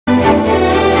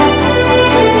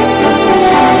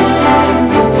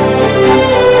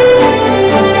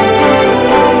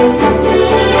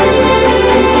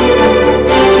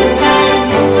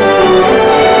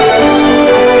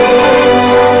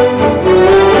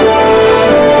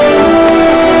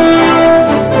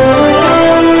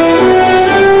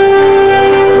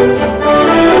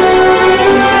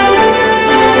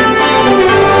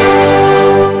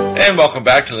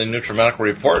back to the Nutrimedical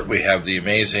Report. We have the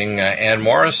amazing Ann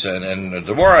Morrison, and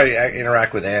the more I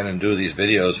interact with Ann and do these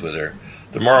videos with her,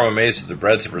 the more I'm amazed at the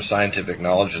breadth of her scientific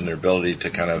knowledge and their ability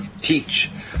to kind of teach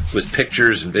with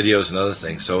pictures and videos and other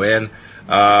things. So, Ann,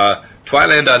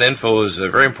 Twiland.info is a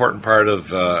very important part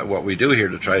of what we do here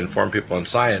to try to inform people on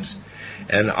science.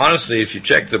 And honestly, if you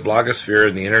check the blogosphere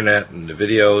and the internet and the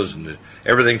videos and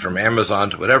everything from Amazon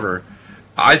to whatever,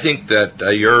 I think that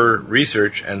your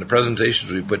research and the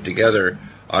presentations we put together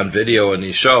on video in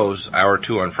these shows, hour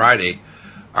 2 on Friday,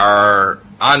 are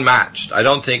unmatched. I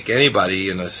don't think anybody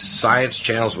in the science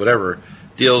channels, whatever,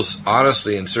 deals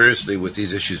honestly and seriously with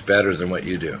these issues better than what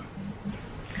you do.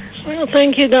 Well,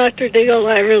 thank you, Dr. Deagle.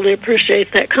 I really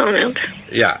appreciate that comment.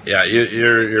 Yeah,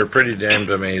 you're pretty damned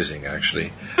amazing,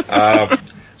 actually.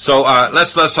 So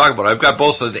let's talk about it. I've got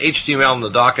both the HTML and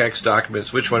the DocX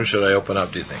documents. Which one should I open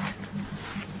up, do you think?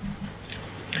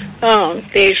 The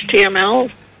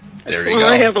HTML. There you go.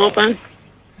 I have open.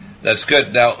 That's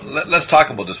good. Now, let's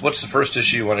talk about this. What's the first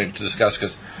issue you wanted to discuss?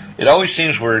 Because it always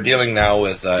seems we're dealing now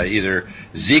with either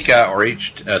Zika or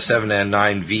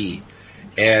H7N9V.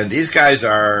 And these guys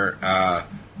are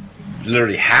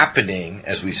literally happening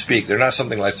as we speak. They're not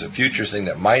something like a future thing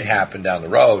that might happen down the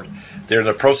road. They're in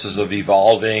the process of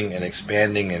evolving and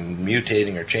expanding and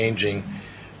mutating or changing.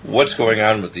 What's going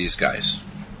on with these guys?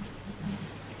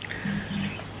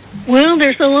 Well,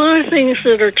 there's a lot of things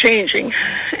that are changing,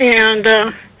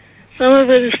 and some of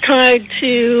it is tied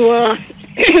to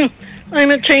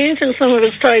climate change, and some of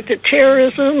it's tied to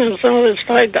terrorism, and some of it's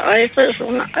tied to ISIS.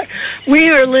 We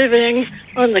are living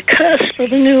on the cusp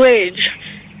of a new age,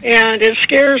 and it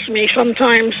scares me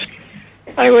sometimes.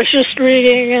 I was just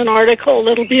reading an article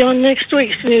that'll be on next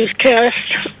week's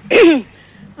newscast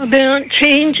about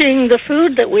changing the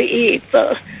food that we eat,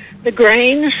 the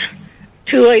grains,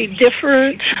 to a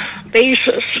different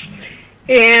basis,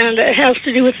 and it has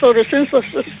to do with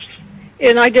photosynthesis.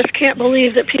 And I just can't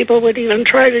believe that people would even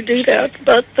try to do that,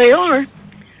 but they are.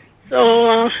 So,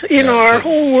 our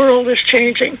whole world is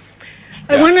changing.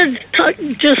 Yeah. I wanted to talk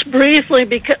just briefly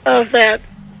because of that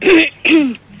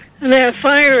that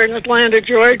fire in Atlanta,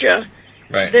 Georgia,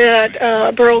 right,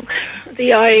 that broke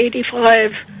the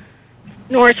I-85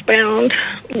 northbound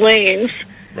lanes.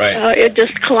 Right. It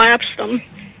just collapsed them.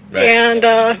 Right. And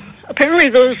apparently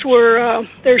those were,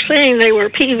 they're saying they were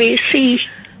PVC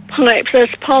pipes.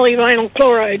 That's polyvinyl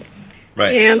chloride.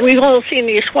 Right. And we've all seen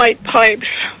these white pipes.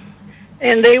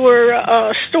 And they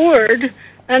were stored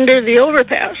under the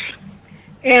overpass.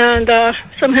 And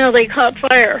somehow they caught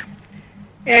fire.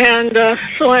 And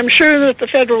so I'm sure that the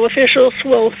federal officials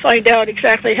will find out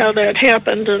exactly how that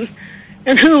happened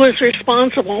and who was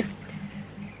responsible.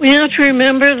 We have to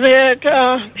remember that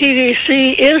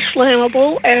PVC is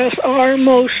flammable, as are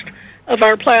most of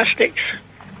our plastics.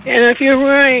 And if you're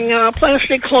wearing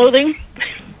plastic clothing,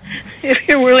 if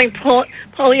you're wearing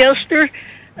polyester,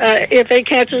 if it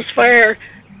catches fire,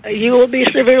 you will be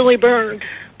severely burned.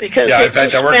 Because in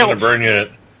fact, I worked in a burn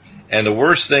unit, and the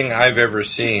worst thing I've ever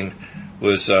seen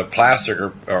was plastic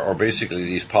or basically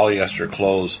these polyester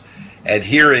clothes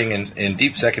adhering in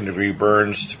deep second-degree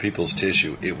burns to people's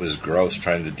tissue. It was gross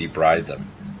trying to debride them.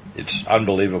 It's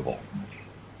unbelievable.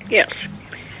 Yes.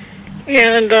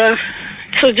 And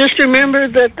so just remember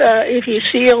that if you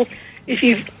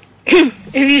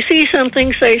see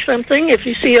something, say something. If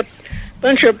you see a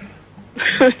bunch of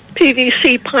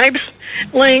PVC pipes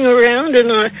laying around in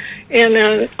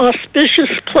an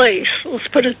auspicious place, let's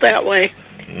put it that way,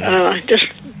 just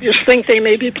think they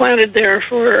may be planted there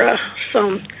for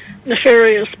some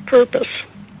nefarious purpose.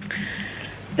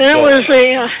 That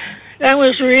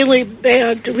was really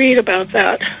bad to read about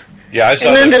that. Yeah, I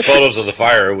saw the photos of the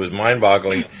fire. It was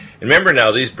mind-boggling. And remember now,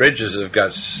 these bridges have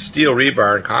got steel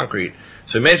rebar and concrete.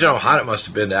 So imagine how hot it must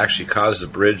have been to actually cause the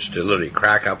bridge to literally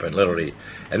crack up and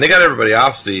they got everybody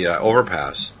off the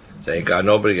overpass. Thank God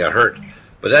nobody got hurt.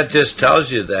 But that just tells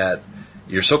you that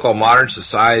your so-called modern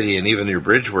society and even your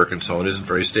bridge work and so on isn't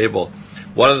very stable.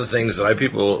 One of the things that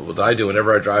I do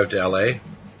whenever I drive to LA,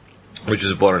 which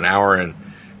is about an hour and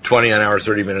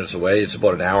 30 minutes away, it's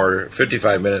about an hour,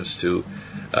 55 minutes to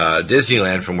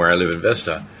Disneyland from where I live in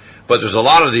Vista. But there's a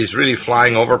lot of these really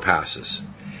flying overpasses.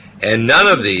 And none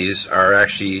of these are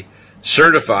actually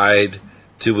certified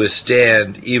to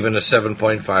withstand even a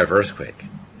 7.5 earthquake.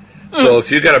 So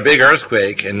if you got a big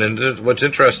earthquake, and then what's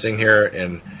interesting here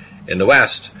in the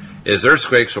West is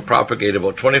earthquakes will propagate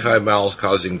about 25 miles,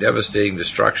 causing devastating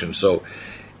destruction. So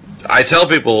I tell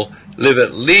people, live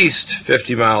at least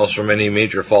 50 miles from any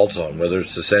major fault zone, whether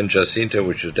it's the San Jacinto,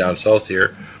 which is down south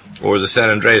here, or the San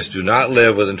Andreas. Do not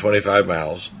live within 25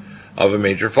 miles of a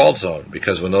major fault zone,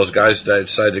 because when those guys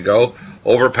decide to go,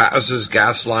 overpasses,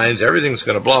 gas lines, everything's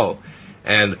going to blow.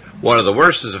 And one of the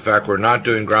worst is the fact we're not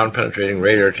doing ground-penetrating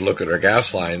radar to look at our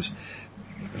gas lines.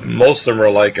 Most of them are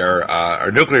like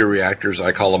our nuclear reactors.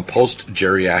 I call them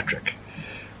post-geriatric,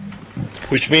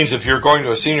 which means if you're going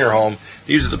to a senior home,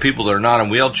 these are the people that are not in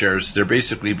wheelchairs. They're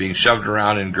basically being shoved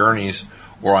around in gurneys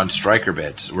or on striker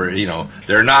beds, where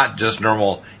they're not just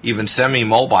normal, even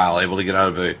semi-mobile, able to get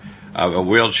out of a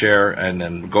wheelchair and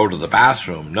then go to the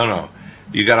bathroom. No.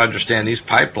 You got to understand these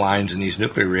pipelines and these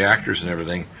nuclear reactors and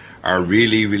everything are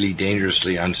really, really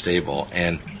dangerously unstable.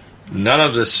 And none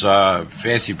of this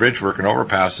fancy bridge work and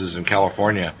overpasses in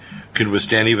California could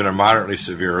withstand even a moderately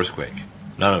severe earthquake.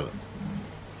 None of it.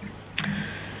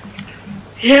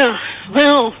 Yeah,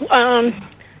 well,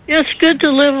 it's good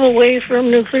to live away from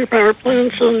nuclear power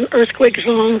plants and earthquake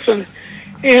zones and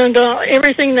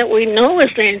everything that we know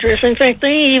is dangerous. In fact,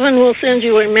 they even will send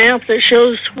you a map that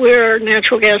shows where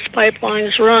natural gas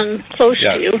pipelines run close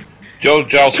to you. Joe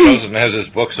Giles Cousin has his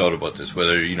books out about this,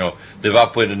 whether, live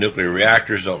upwind of nuclear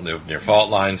reactors, don't live near fault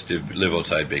lines, live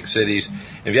outside big cities.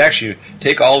 If you actually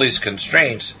take all these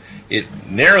constraints, it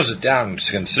narrows it down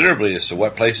considerably as to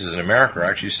what places in America are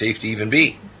actually safe to even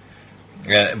be.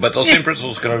 But those same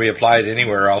principles are going to be applied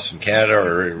anywhere else in Canada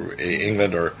or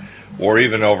England or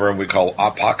even over we call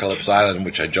Apocalypse Island,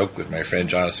 which I joke with my friend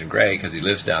Jonathan Gray because he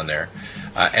lives down there.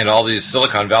 And all these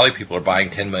Silicon Valley people are buying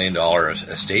 $10 million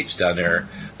estates down there,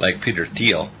 like Peter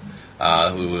Thiel,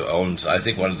 who owns, I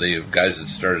think, one of the guys that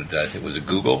started, I think, was it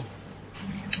Google?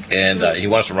 And he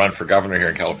wants to run for governor here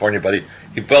in California, but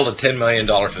he built a $10 million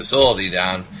facility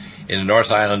down in the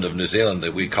North Island of New Zealand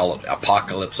that we call it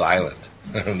Apocalypse Island.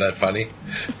 Isn't that funny?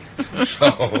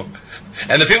 So,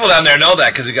 and the people down there know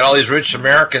that because you got all these rich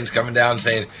Americans coming down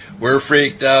saying, we're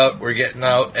freaked out, we're getting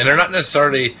out. And they're not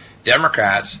necessarily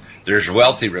Democrats. There's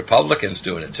wealthy Republicans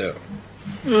doing it, too.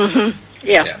 Mm-hmm.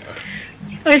 Yeah.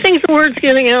 I think the word's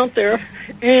getting out there.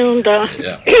 And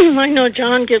I know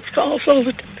John Moore gets calls all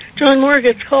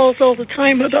the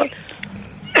time about...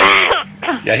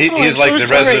 he's like the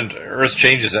resident Earth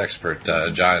changes expert,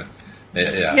 John.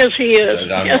 Yes, he is.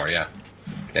 John Moore, Yeah,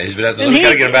 we've got to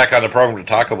get him back on the program to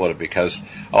talk about it because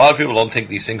a lot of people don't think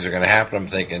these things are going to happen. I'm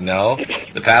thinking, no.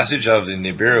 The passage of the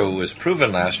Nibiru was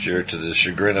proven last year to the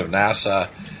chagrin of NASA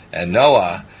and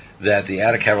NOAA that the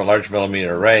Atacama Large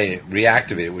Millimeter Array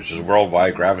reactivated, which is a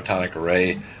worldwide gravitonic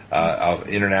array of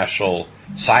international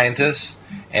scientists,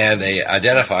 and they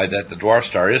identified that the dwarf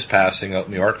star is passing out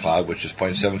in the Oort cloud, which is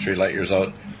 0.73 light years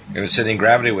out, and it's sending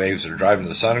gravity waves that are driving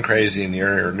the sun crazy and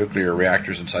the nuclear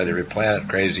reactors inside every planet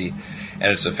crazy,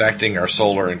 and it's affecting our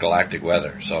solar and galactic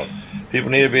weather. So people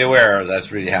need to be aware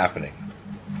that's really happening.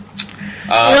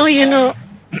 Well,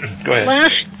 go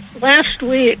ahead. Last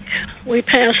week we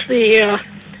passed the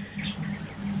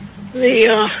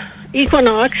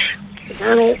equinox, the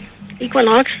vernal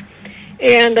equinox,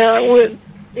 and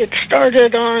it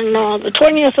started on the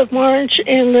 20th of March,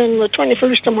 and then the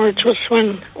 21st of March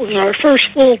was our first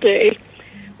full day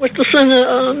with the sun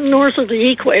north of the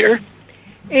equator.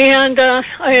 And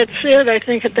I had said, I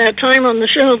think at that time on the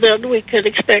show, that we could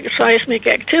expect seismic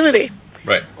activity.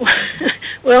 Right.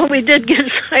 Well, we did get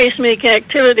seismic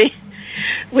activity.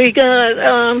 We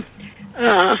got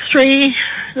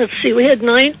we had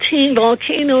 19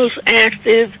 volcanoes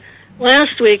active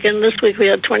last week, and this week we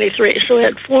had 23. So we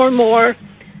had 4 more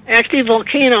active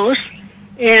volcanoes,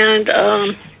 and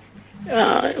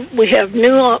we have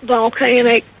new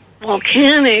volcanic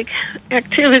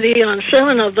activity on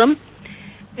 7 of them.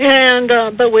 And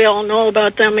but we all know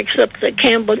about them except the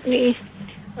Kambuni.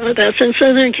 That's in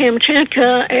southern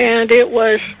Kamchatka, and it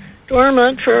was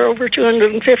dormant for over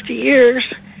 250 years,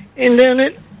 and then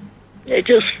it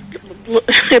just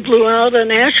blew out an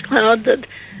ash cloud that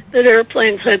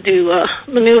airplanes had to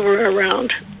maneuver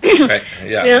around. Right.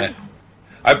 Yeah.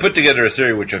 I put together a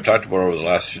theory which I've talked about over the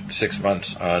last 6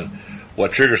 months on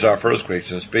what triggers off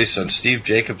earthquakes, and it's based on Steve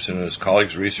Jacobson and his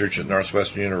colleagues' research at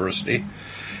Northwestern University.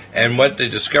 And what they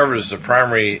discovered is the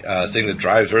primary thing that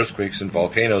drives earthquakes and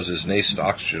volcanoes is nascent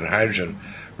oxygen and hydrogen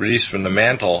released from the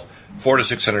mantle 400 to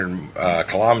 600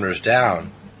 kilometers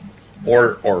down,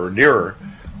 or nearer,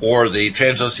 or the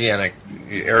transoceanic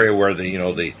area where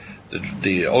the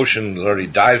ocean literally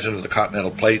dives into the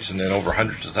continental plates and then over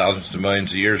hundreds of thousands to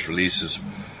millions of years releases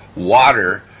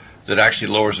water that actually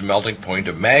lowers the melting point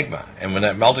of magma. And when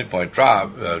that melting point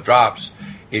drops,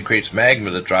 it creates magma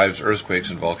that drives earthquakes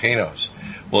and volcanoes.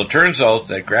 Well, it turns out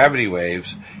that gravity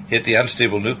waves hit the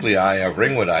unstable nuclei of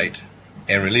ringwoodite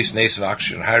and release nascent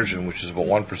oxygen and hydrogen, which is about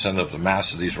 1% of the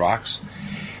mass of these rocks.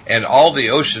 And all the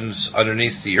oceans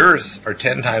underneath the Earth are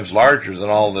 10 times larger than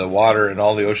all the water and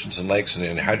all the oceans and lakes and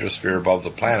the hydrosphere above the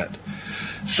planet.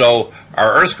 So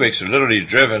Our earthquakes are literally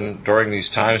driven during these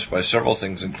times by several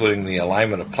things, including the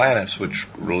alignment of planets, which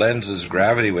lenses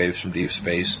gravity waves from deep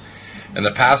space, and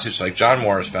the passage, like John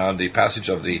Moore has found, the passage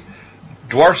of the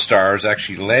dwarf stars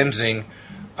actually lensing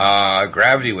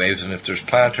gravity waves, and if there's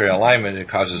planetary alignment, it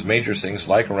causes major things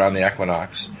like around the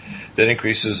equinox. That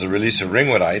increases the release of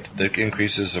ringwoodite, that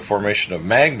increases the formation of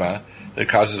magma, that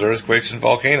causes earthquakes and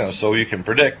volcanoes. So you can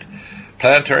predict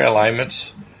planetary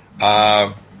alignments,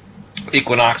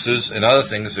 equinoxes, and other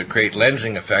things that create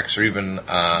lensing effects, or even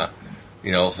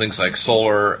things like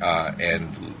solar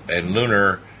and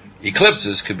lunar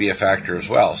eclipses could be a factor as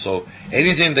well. So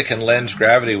anything that can lens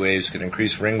gravity waves can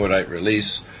increase ringwoodite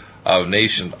release of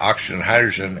nascent oxygen and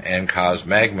hydrogen and cause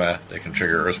magma that can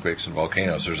trigger earthquakes and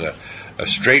volcanoes. There's a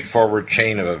straightforward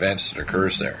chain of events that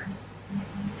occurs there.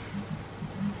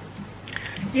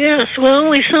 Yes, well,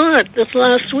 we saw it this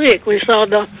last week. We saw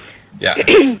this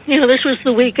was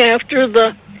the week after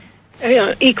the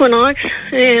equinox,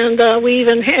 and we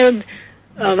even had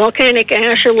volcanic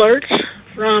ash alerts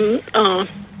from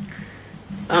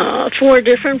 4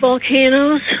 different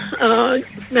volcanoes,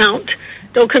 Mount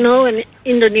Dokano in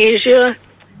Indonesia,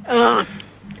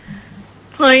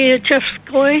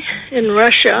 Plyachevskoy in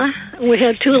Russia. We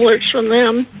had 2 alerts from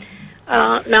them.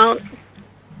 Mount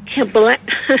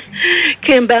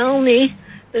Kambalny,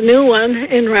 the new one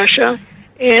in Russia,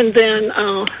 and then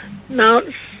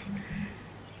Mount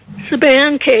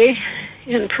Sabanke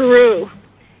in Peru.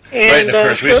 And, right, and of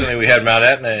course, recently we had Mount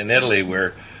Etna in Italy,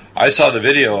 where I saw the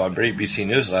video on BBC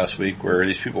News last week where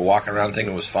these people walking around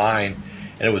thinking it was fine,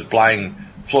 and it was flowing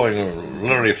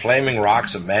literally flaming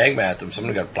rocks of magma at them.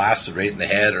 Someone got blasted right in the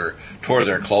head, or tore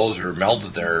their clothes, or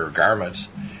melted their garments.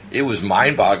 It was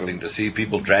mind-boggling to see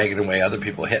people dragging away other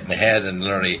people, hitting the head, and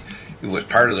literally it was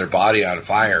part of their body on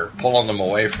fire, pulling them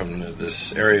away from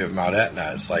this area of Mount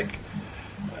Etna. It's like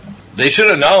they should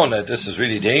have known that this is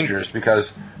really dangerous,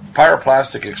 because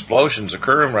pyroclastic explosions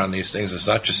occur around these things. It's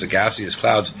not just the gaseous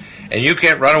clouds, and you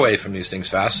can't run away from these things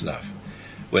fast enough.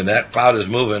 When that cloud is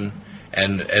moving,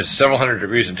 and at several hundred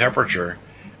degrees in temperature,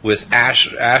 with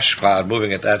ash cloud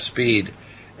moving at that speed,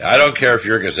 I don't care if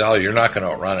you're a gazelle, you're not going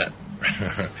to outrun it.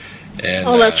 And,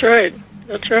 that's right.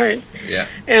 That's right. Yeah.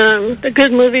 And the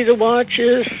good movie to watch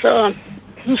is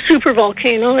Super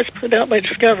Volcano. It's put out by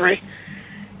Discovery,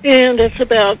 and it's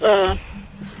about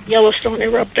Yellowstone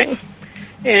erupting.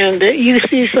 And you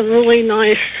see some really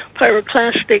nice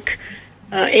pyroclastic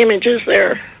images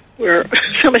there, where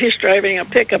somebody's driving a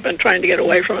pickup and trying to get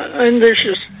away from it. And there's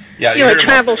just, it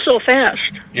travels so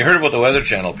fast. You heard about the Weather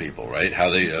Channel people, right?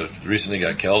 How they recently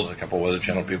got killed. A couple of Weather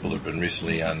Channel people have been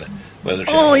recently on the Weather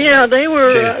Channel. Oh, yeah, they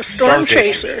were storm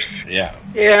chasers. Yeah.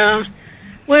 Yeah.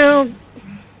 Well,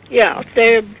 yeah,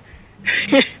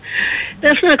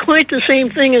 that's not quite the same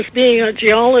thing as being a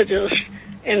geologist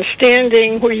and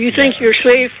standing where you think you're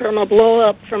safe from a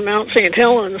blow-up from Mount St.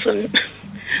 Helens and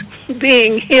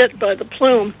being hit by the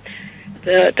plume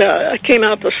that came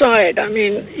out the side. I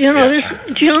mean, this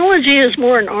geology is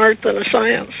more an art than a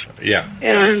science. Yeah.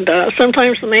 And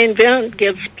sometimes the main vent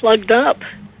gets plugged up,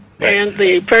 right, and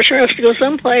the pressure has to go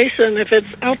someplace, and if it's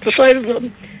out the side of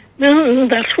the mountain,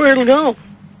 that's where it'll go.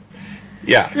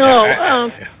 Yeah.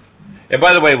 So, and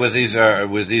by the way, with these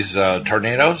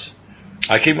tornadoes,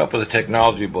 I came up with a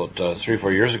technology about 3 or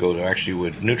 4 years ago that actually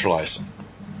would neutralize them.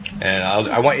 And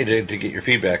I want you to get your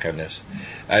feedback on this.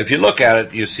 If you look at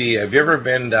it, you see, have you ever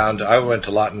been down to, I went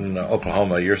to Lawton,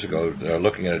 Oklahoma years ago,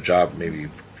 looking at a job maybe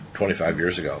 25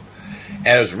 years ago. And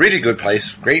it was a really good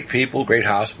place, great people, great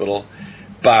hospital,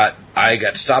 but I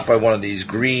got stopped by one of these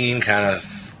green kind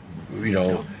of,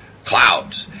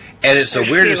 clouds. And it's the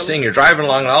weirdest thing. You're driving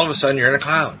along, and all of a sudden you're in a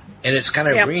cloud. And it's kind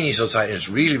of greeny, so it's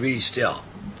really, really still.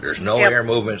 There's no air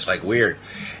movement. It's like weird.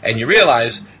 And you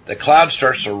realize the cloud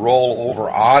starts to roll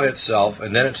over on itself,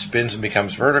 and then it spins and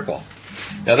becomes vertical.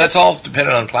 Now, that's all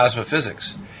dependent on plasma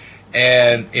physics.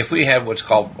 And if we had what's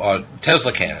called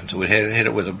Tesla cannons, it would hit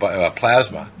it with a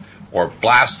plasma, or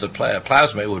blast the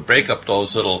plasma, it would break up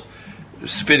those little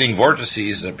spinning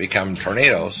vortices that become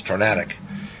tornadic,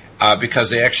 because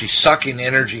they actually suck in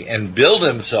energy and build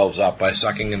themselves up by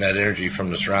sucking in that energy from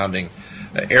the surrounding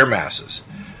air masses.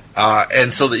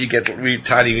 And so that you get really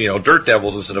tiny, dirt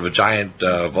devils instead of a giant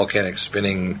volcanic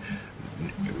spinning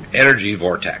energy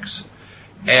vortex.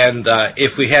 And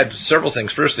if we had several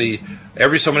things, firstly,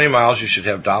 every so many miles you should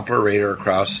have Doppler radar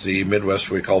across the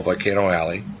Midwest, we call Volcano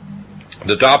Alley.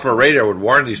 The Doppler radar would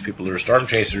warn these people who are storm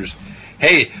chasers,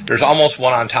 hey, there's almost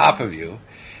one on top of you.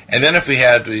 And then if we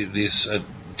had these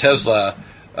Tesla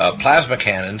plasma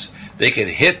cannons, they could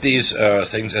hit these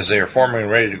things as they are forming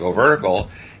and ready to go vertical,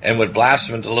 and would blast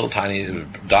them into little tiny,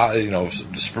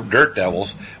 dirt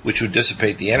devils, which would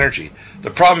dissipate the energy. The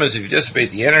problem is if you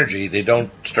dissipate the energy, they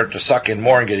don't start to suck in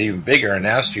more and get even bigger and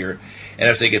nastier. And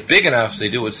if they get big enough, they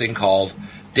do what's thing called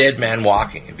dead man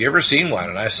walking. Have you ever seen one?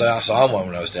 And I saw one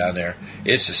when I was down there.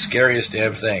 It's the scariest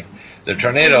damn thing. The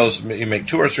tornadoes, you make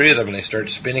 2 or 3 of them, and they start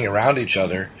spinning around each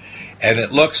other. And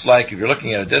it looks like, if you're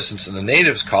looking at a distance, and the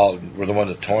natives were the one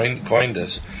that coined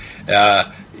this,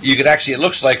 you could actually, it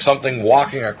looks like something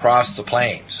walking across the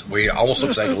plains, where it almost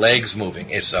looks like legs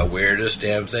moving. It's the weirdest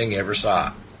damn thing you ever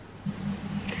saw.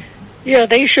 Yeah,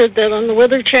 they showed that on the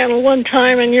Weather Channel one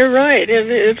time, and you're right.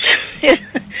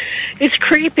 It's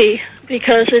creepy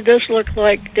because it does look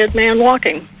like dead man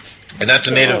walking. And that's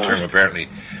a native term, apparently.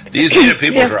 These native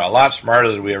peoples are a lot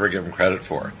smarter than we ever give them credit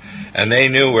for. And they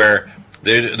knew where...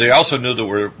 They also knew there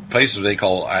were places they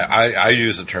call, I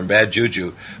use the term bad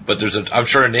juju, but there's I'm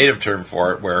sure a native term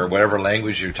for it, where whatever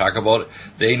language you talk about,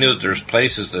 they knew that there's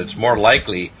places that it's more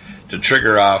likely to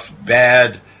trigger off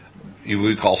bad,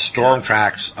 we call storm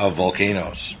tracks of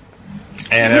volcanoes.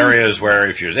 And areas where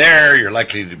if you're there, you're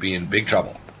likely to be in big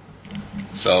trouble.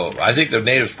 So I think the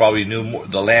natives probably knew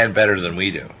the land better than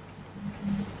we do.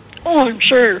 Oh, I'm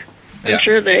sure. I'm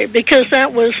sure because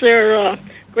that was their...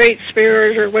 Great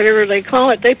Spirit or whatever they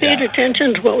call it. They paid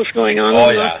attention to what was going on.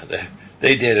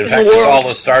 They did. In fact, it's all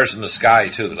the stars in the sky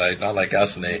too. Not like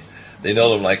us, and they know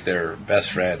them like their best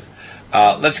friend.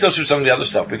 Let's go through some of the other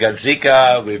stuff. We got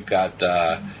Zika. We've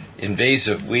got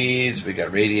invasive weeds. We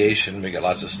got radiation. We got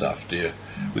lots of stuff.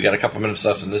 We got a couple minutes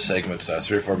left in this segment.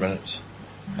 3 or 4 minutes.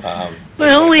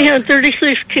 Well, we had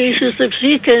 36 cases of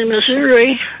Zika in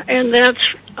Missouri, and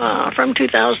that's from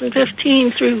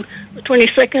 2015 through the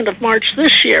 22nd of March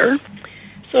this year.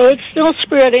 So it's still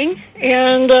spreading,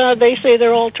 and they say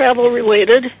they're all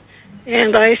travel-related.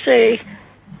 And I say,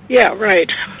 yeah, right.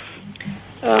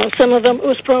 Some of them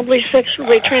was probably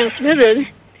sexually transmitted,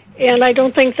 and I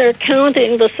don't think they're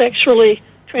counting the sexually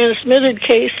transmitted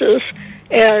cases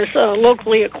as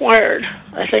locally acquired.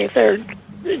 I think they're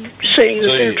saying that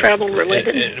they're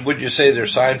travel-related. Would you say they're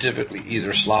scientifically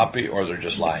either sloppy or they're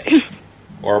just lying?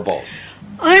 Or both?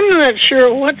 I'm not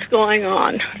sure what's going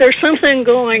on. There's something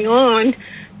going on.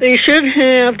 They should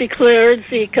have declared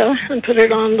Zika and put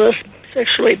it on the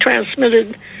sexually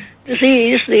transmitted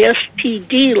disease, the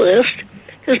STD list,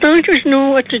 because doctors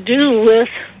know what to do with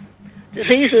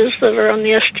diseases that are on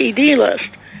the STD list.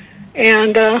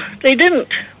 And they didn't.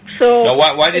 So now,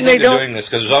 why do you think they're doing this?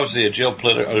 Because there's obviously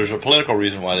there's a political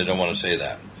reason why they don't want to say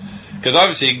that. Because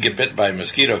obviously you can get bit by a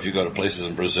mosquito if you go to places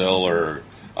in Brazil or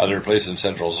other places in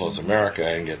Central and South America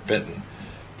and get bitten.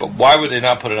 But why would they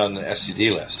not put it on the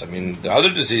STD list? I mean, the other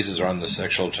diseases are on the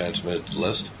sexual transmitted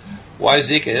list. Why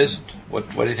Zika isn't? What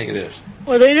do you think it is?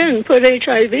 Well, they didn't put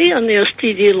HIV on the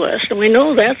STD list, and we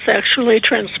know that's sexually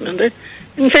transmitted.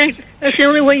 In fact, that's the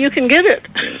only way you can get it.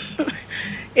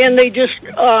 And they just,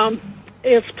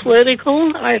 it's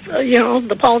political.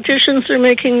 The politicians are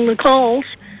making the calls.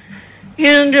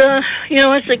 And,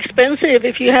 it's expensive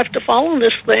if you have to follow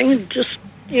this thing. Just,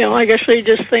 I guess they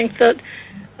just think that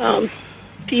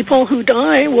people who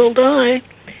die will die.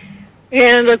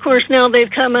 And, of course, now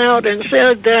they've come out and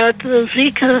said that the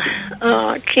Zika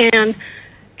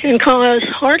can cause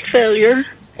heart failure.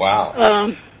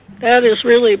 Wow. That is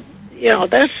really,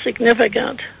 that's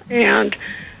significant. And,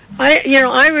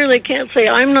 I really can't say.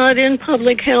 I'm not in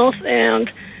public health, and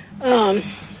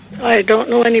I don't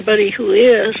know anybody who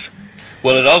is.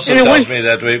 Well, it also tells me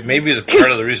that maybe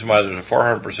part of the reason why there's a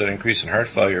 400% increase in heart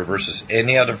failure versus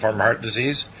any other form of heart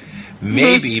disease,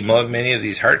 maybe many of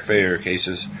these heart failure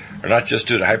cases are not just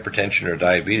due to hypertension or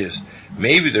diabetes.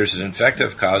 Maybe there's an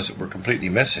infective cause that we're completely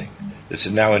missing. It's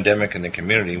now endemic in the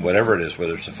community, whatever it is,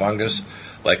 whether it's a fungus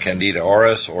like Candida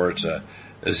auris or it's a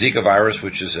Zika virus,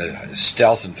 which is a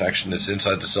stealth infection that's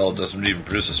inside the cell. It doesn't even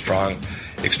produce a strong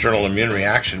external immune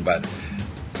reaction, but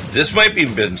this might be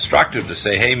instructive to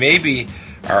say, hey, maybe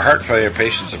our heart failure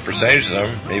patients, a percentage of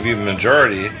them, maybe even a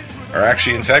majority, are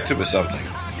actually infected with something.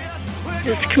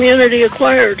 It's community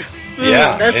acquired.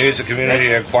 Yeah, maybe it's a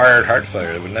community acquired heart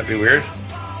failure. Wouldn't that be weird?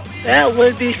 That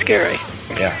would be scary.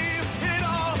 Yeah.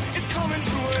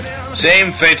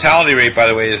 Same fatality rate, by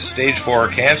the way, as stage 4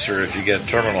 cancer if you get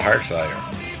terminal heart failure.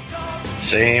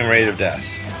 Same rate of death.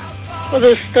 Well,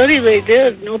 the study they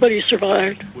did, nobody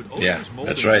survived. Yeah,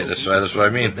 that's right. That's what I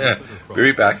mean. Be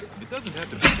right back. It doesn't have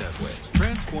to be that way.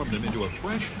 Transform them into a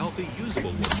fresh, healthy,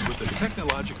 usable one with the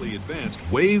technologically advanced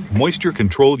Wave moisture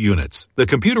control units. The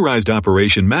computerized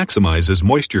operation maximizes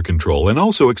moisture control and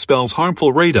also expels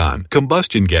harmful radon,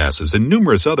 combustion gases, and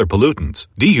numerous other pollutants.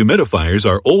 Dehumidifiers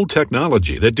are old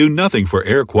technology that do nothing for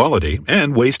air quality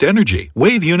and waste energy.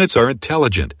 Wave units are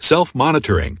intelligent,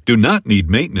 self-monitoring, do not need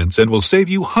maintenance, and will save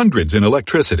you hundreds in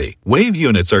electricity. Wave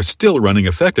units are still running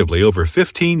effectively over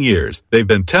 15 years. They've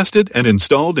been tested and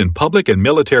installed in public and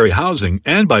military housing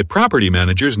and by property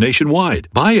managers nationwide.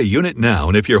 Buy a unit now,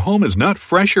 and if your home is not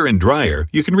fresher and drier,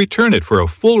 you can return it for a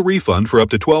full refund for up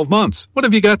to 12 months. What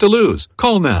have you got to lose?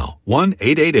 Call now.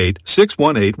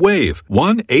 1-888-618-WAVE.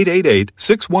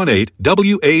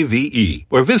 1-888-618-WAVE.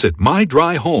 Or visit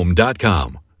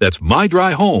mydryhome.com. That's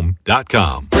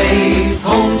mydryhome.com. Wave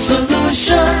Home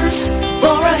Solutions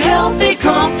for a healthy,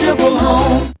 comfortable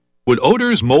home. Would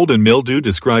odors, mold, and mildew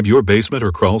describe your basement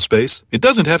or crawl space? It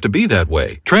doesn't have to be that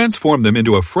way. Transform them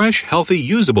into a fresh, healthy,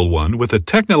 usable one with the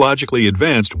technologically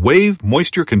advanced Wave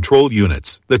Moisture Control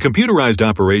Units. The computerized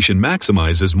operation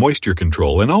maximizes moisture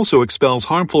control and also expels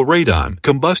harmful radon,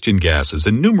 combustion gases,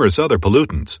 and numerous other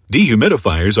pollutants.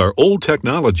 Dehumidifiers are old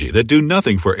technology that do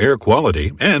nothing for air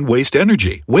quality and waste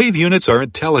energy. Wave units are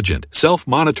intelligent,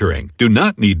 self-monitoring, do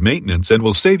not need maintenance, and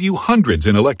will save you hundreds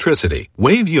in electricity.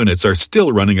 Wave units are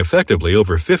still running effectively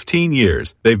over 15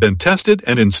 years. They've been tested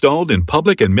and installed in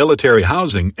public and military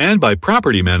housing and by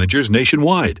property managers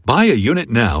nationwide. Buy a unit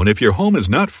now, and if your home is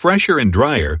not fresher and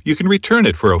drier, you can return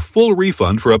it for a full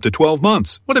refund for up to 12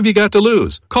 months. What have you got to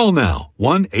lose? Call now.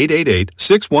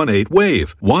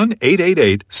 1-888-618-WAVE.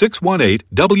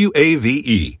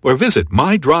 1-888-618-WAVE. Or visit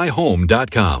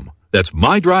mydryhome.com. That's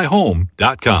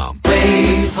mydryhome.com.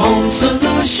 Wave Home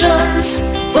Solutions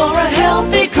for a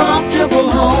healthy, comfortable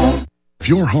home. If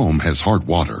your home has hard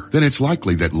water, then it's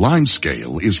likely that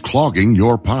limescale is clogging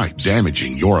your pipes,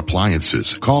 damaging your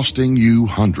appliances, costing you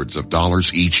hundreds of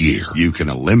dollars each year. You can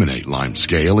eliminate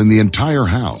limescale in the entire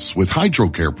house with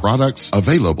HydroCare products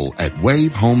available at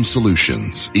Wave Home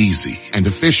Solutions. Easy and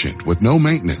efficient with no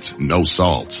maintenance, no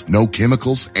salts, no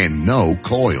chemicals, and no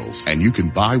coils. And you can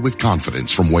buy with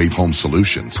confidence from Wave Home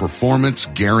Solutions. Performance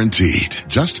guaranteed.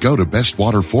 Just go to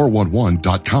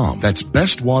bestwater411.com. That's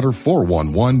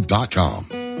bestwater411.com.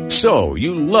 So,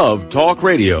 you love talk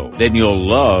radio? Then you'll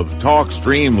love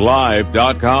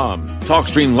TalkStreamLive.com.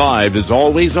 TalkStream Live is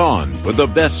always on with the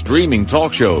best streaming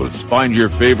talk shows. Find your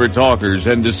favorite talkers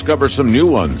and discover some new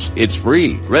ones. It's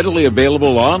free, readily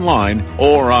available online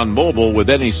or on mobile with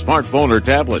any smartphone or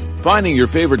tablet. Finding your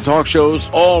favorite talk shows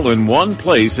all in one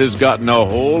place has gotten a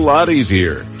whole lot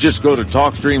easier. Just go to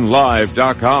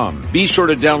TalkStreamLive.com. Be sure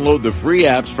to download the free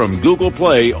apps from Google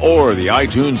Play or the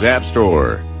iTunes App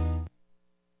Store.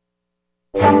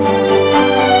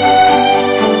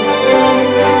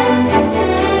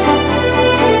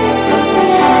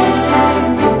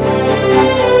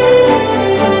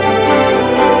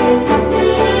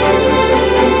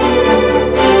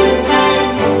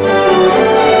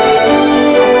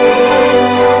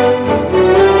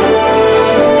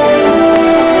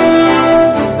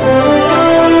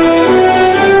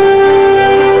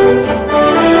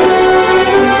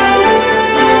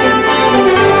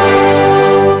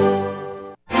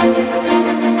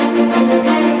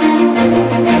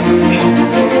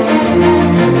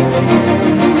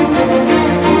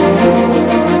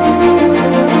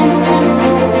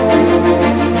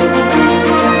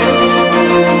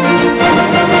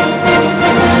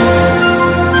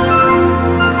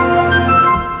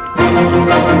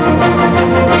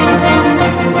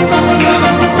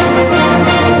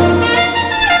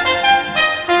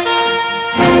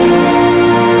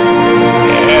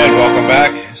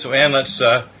 Let's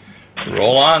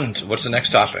roll on. What's the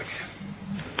next topic?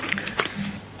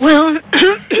 Well,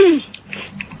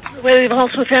 we've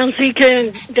also found Zika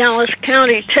in Dallas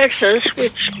County, Texas,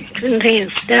 which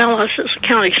contains Dallas as a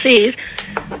county seat.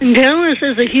 And Dallas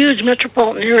is a huge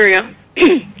metropolitan area.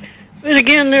 But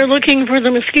again, they're looking for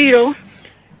the mosquito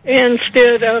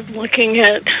instead of looking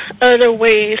at other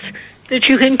ways that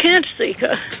you can catch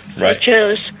Zika, right, such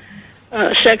as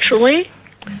sexually,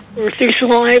 or through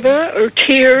saliva, or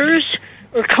tears,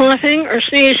 or coughing, or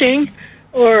sneezing,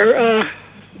 or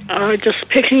just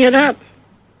picking it up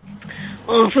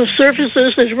off of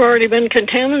surfaces that have already been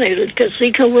contaminated, because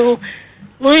Zika will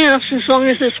last as long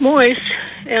as it's moist,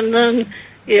 and then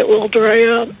it will dry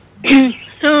up.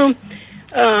 So,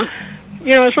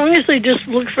 as long as they just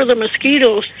look for the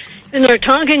mosquitoes, and they're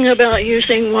talking about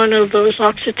using one of those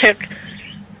Oxitec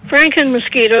Franken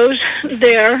mosquitoes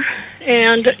there,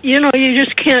 and, you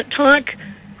just can't talk,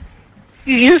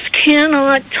 you just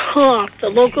cannot talk the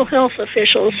local health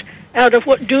officials out of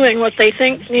doing what they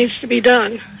think needs to be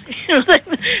done.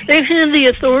 They've had the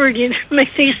authority to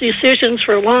make these decisions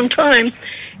for a long time,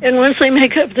 And once they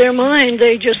make up their mind,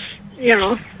 they just,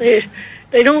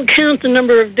 they don't count the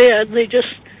number of dead. They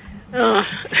just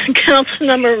count the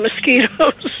number of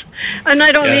mosquitoes. And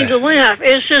I don't need to laugh.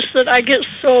 It's just that I get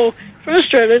so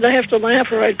frustrated I have to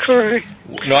laugh or I'd cry.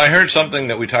 No, I heard something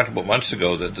that we talked about months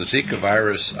ago, that the Zika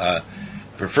virus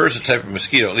prefers a type of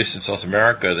mosquito, at least in South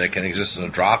America, that can exist in a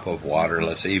drop of water,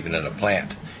 let's say even in a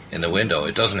plant, in the window.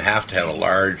 It doesn't have to have a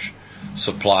large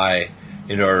supply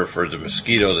in order for the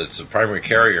mosquito that's the primary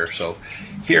carrier. So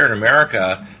here in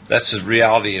America, that's the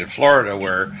reality in Florida,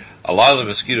 where a lot of the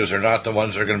mosquitoes are not the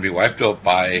ones that are going to be wiped out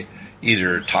by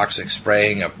either toxic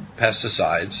spraying of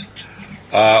pesticides,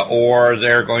 or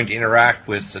they're going to interact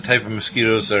with the type of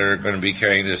mosquitoes that are going to be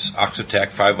carrying this Oxitec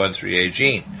 513A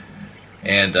gene.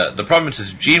 And the problem is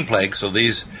it's a gene plague, so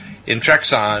these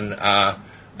Intrexon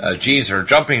genes are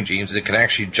jumping genes that can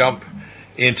actually jump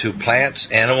into plants,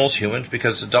 animals, humans,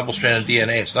 because it's a double-stranded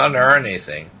DNA. It's not an RNA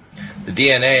thing. The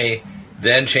DNA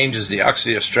then changes the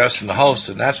oxidative stress in the host,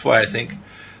 and that's why I think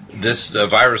this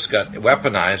virus got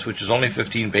weaponized, which is only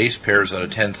 15 base pairs out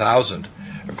of 10,000,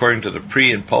 according to the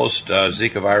pre- and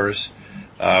post-Zika virus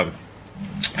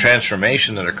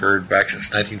transformation that occurred back in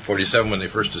 1947 when they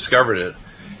first discovered it.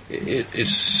 It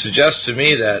suggests to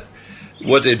me that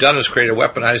what they've done is create a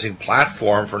weaponizing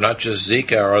platform for not just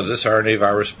Zika or this RNA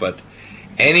virus, but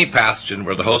any pathogen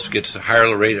where the host gets a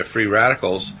higher rate of free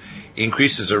radicals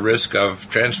increases the risk of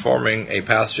transforming a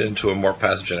pathogen into a more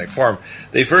pathogenic form.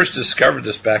 They first discovered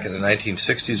this back in the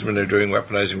 1960s when they were doing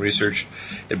weaponizing research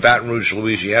in Baton Rouge,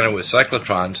 Louisiana with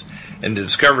cyclotrons, and they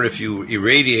discovered if you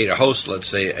irradiate a host, let's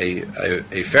say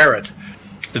a ferret,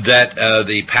 that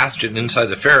the pathogen inside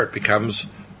the ferret becomes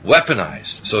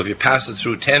weaponized. So if you pass it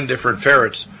through 10 different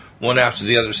ferrets, one after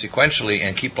the other sequentially,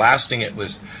 and keep blasting it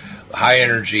with high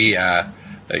energy,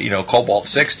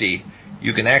 cobalt-60,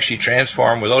 you can actually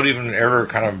transform without even ever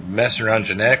kind of messing around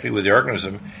genetically with the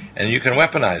organism, and you can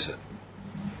weaponize it.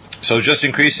 So just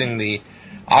increasing the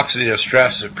oxidative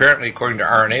stress, apparently according to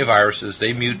RNA viruses,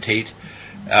 they mutate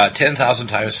 10,000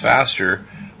 times faster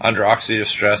under oxidative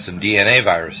stress than DNA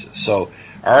viruses. So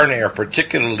RNA are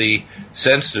particularly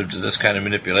sensitive to this kind of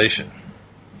manipulation.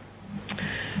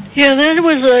 Yeah, that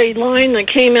was a line that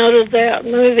came out of that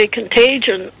movie,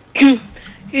 Contagion.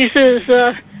 He says,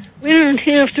 we don't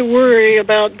have to worry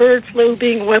about bird flu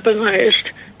being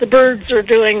weaponized. The birds are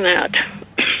doing that.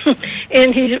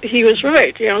 And he was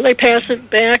right. They pass it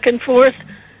back and forth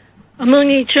among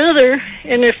each other,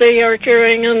 and if they are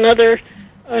carrying another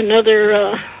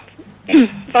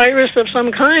virus of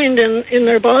some kind in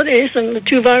their bodies, and the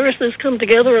two viruses come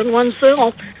together in one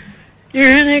cell,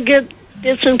 you're going to get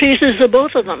bits and pieces of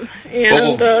both of them.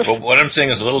 And, but what I'm saying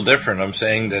is a little different. I'm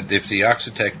saying that if the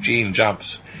Oxitec gene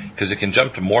jumps, because it can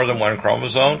jump to more than one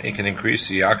chromosome, it can increase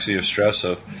the oxidative stress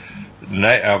of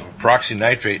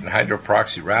peroxynitrate and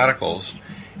hydroperoxy radicals,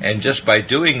 and just by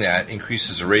doing that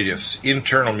increases the rate of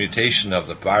internal mutation of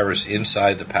the virus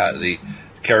inside the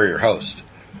carrier host.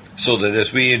 So that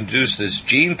as we induce this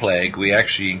gene plague, we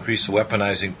actually increase the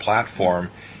weaponizing platform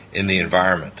in the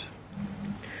environment.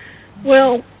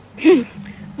 Well,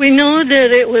 we know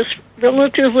that it was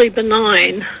relatively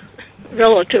benign.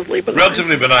 Relatively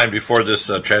benign before this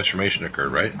transformation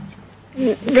occurred, right?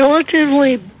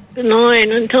 Relatively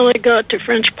benign until it got to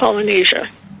French Polynesia.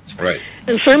 Right.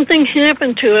 And something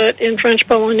happened to it in French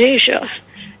Polynesia.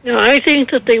 Now, I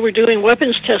think that they were doing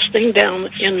weapons testing down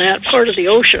in that part of the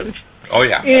ocean. Oh,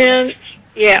 yeah.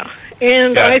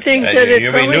 And I think that it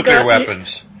you mean nuclear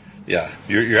weapons. Yeah,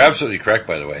 you're absolutely correct,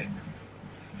 by the way.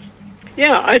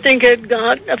 Yeah, I think it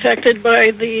got affected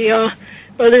by the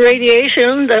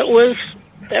radiation that was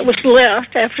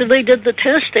left after they did the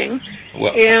testing,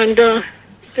 and then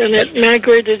it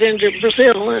migrated into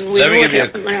Brazil, and we know what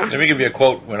happened there. Let me give you a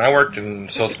quote. When I worked in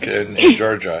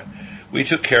Georgia, we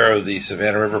took care of the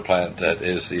Savannah River plant that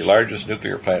is the largest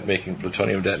nuclear plant making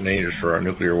plutonium detonators for our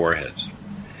nuclear warheads.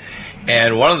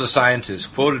 And one of the scientists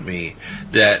quoted me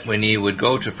that when he would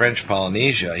go to French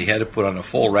Polynesia, he had to put on a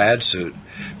full rad suit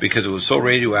because it was so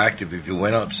radioactive, if you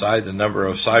went outside, the number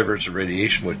of sieverts of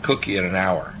radiation would cook you in an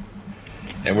hour.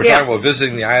 And we're talking about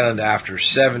visiting the island after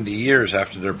 70 years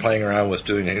after they're playing around with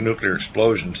doing nuclear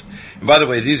explosions. And by the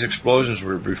way, these explosions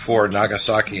were before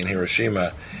Nagasaki and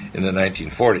Hiroshima in the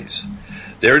 1940s.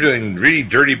 They were doing really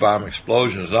dirty bomb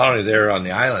explosions, not only there on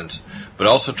the islands, but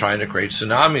also trying to create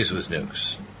tsunamis with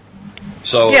nukes.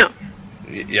 So,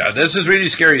 yeah, this is really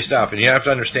scary stuff, and you have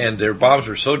to understand their bombs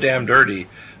were so damn dirty,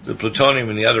 the plutonium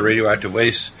and the other radioactive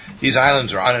waste, these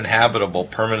islands are uninhabitable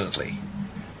permanently.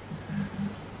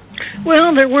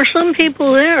 Well, there were some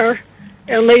people there,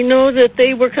 and they know that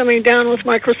they were coming down with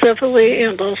microcephaly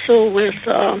and also with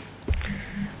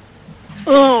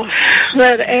Oh,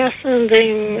 that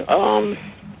ascending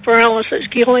paralysis,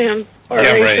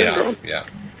 Guillain-Barré syndrome. Yeah.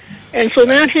 And so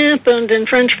that happened in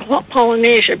French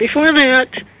Polynesia. Before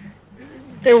that,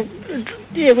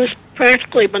 it was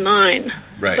practically benign.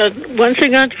 Right. But once they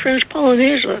got to French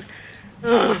Polynesia,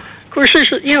 of course,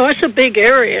 it's a big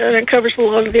area and it covers a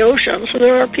lot of the ocean. So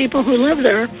there are people who live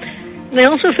there. And they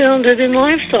also found it in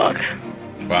livestock.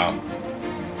 Wow.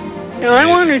 Now I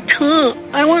want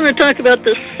to talk about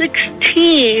the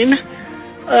 16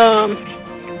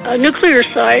 nuclear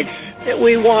sites that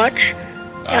we watch.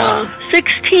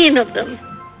 16 of them.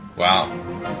 Wow.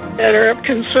 That are of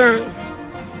concern.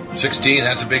 16,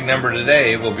 that's a big number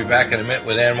today. We'll be back in a minute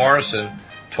with Ann Morrison.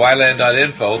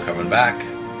 Twiland.info coming back.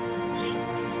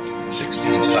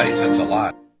 16 sites, that's a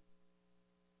lot.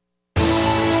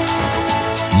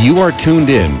 You are tuned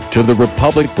in to the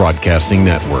Republic Broadcasting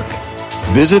Network.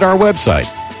 Visit our website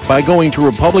by going to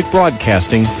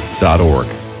republicbroadcasting.org.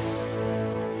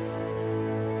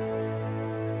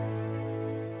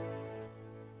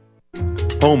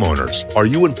 Homeowners, are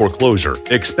you in foreclosure,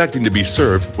 expecting to be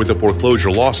served with a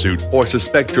foreclosure lawsuit, or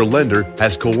suspect your lender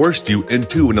has coerced you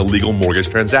into an illegal mortgage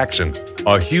transaction?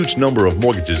 A huge number of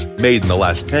mortgages made in the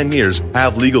last 10 years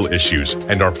have legal issues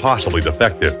and are possibly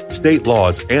defective. State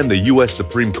laws and the U.S.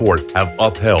 Supreme Court have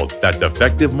upheld that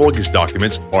defective mortgage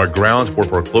documents are grounds for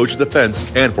foreclosure defense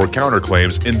and for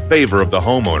counterclaims in favor of the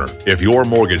homeowner. If your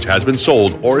mortgage has been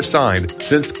sold or assigned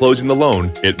since closing the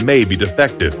loan, it may be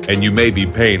defective and you may be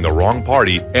paying the wrong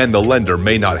party, and the lender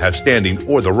may not have standing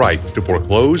or the right to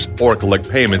foreclose or collect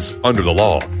payments under the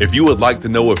law. If you would like to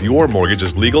know if your mortgage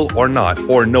is legal or not,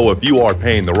 or know if you are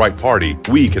paying the right party,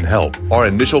 we can help. Our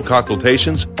initial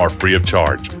consultations are free of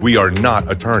charge. We are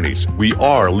not attorneys. We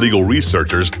are legal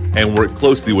researchers and work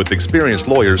closely with experienced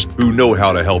lawyers who know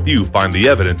how to help you find the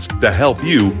evidence to help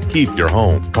you keep your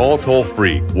home. Call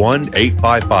toll-free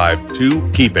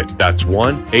 1-855-2-KEEP-IT. That's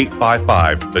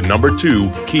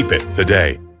 1-855-2-KEEP-IT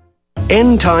today.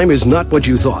 End time is not what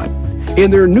you thought.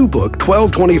 In their new book,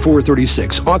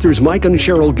 122436, authors Mike and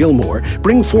Cheryl Gilmore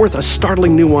bring forth a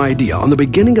startling new idea on the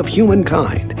beginning of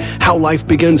humankind, how life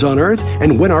begins on Earth,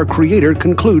 and when our Creator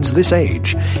concludes this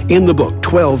age. In the book,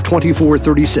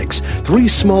 122436, three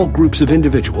small groups of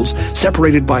individuals,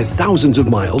 separated by thousands of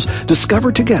miles,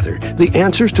 discover together the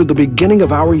answers to the beginning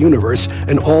of our universe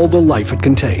and all the life it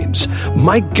contains.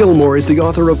 Mike Gilmore is the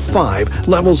author of 5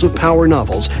 Levels of Power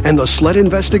novels and the Sled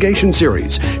Investigation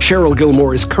series. Cheryl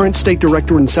Gilmore is current state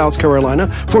director in South Carolina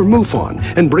for MUFON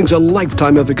and brings a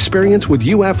lifetime of experience with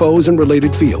UFOs and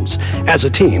related fields. As a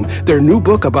team, their new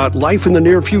book about life in the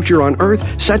near future on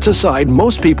Earth sets aside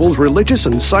most people's religious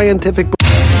and scientific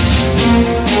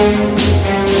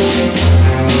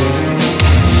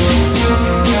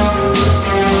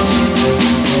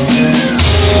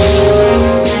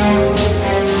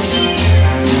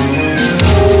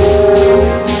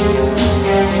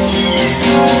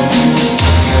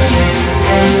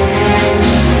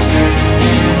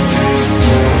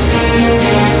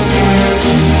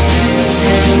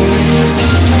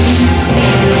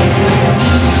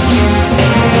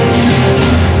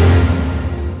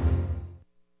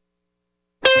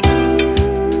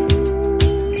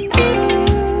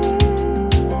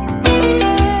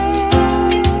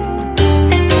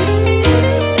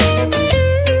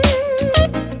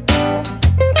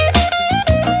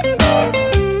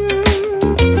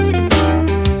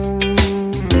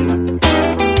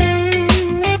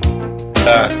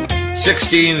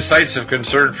Sites of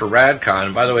concern for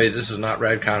RadCon. By the way, this is not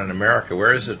RadCon in America.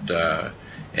 Where is it,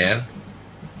 Ann?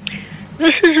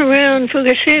 This is around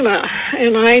Fukushima,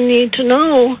 and I need to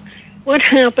know what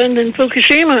happened in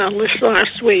Fukushima this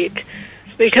last week,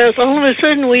 because all of a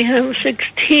sudden we have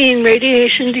 16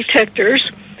 radiation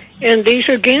detectors, and these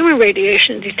are gamma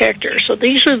radiation detectors. So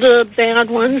these are the bad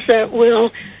ones that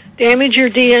will damage your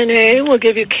DNA, will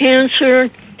give you cancer,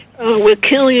 will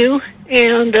kill you,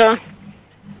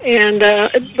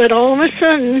 but all of a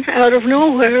sudden, out of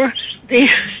nowhere, these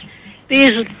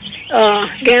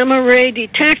gamma ray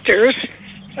detectors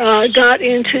got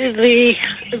into the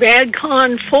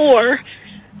RadCon 4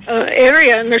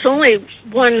 area, and there's only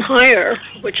one higher,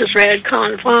 which is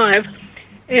RadCon 5.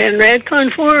 And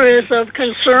RadCon 4 is of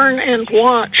concern and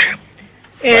watch.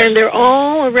 And they're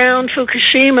all around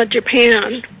Fukushima,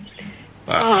 Japan.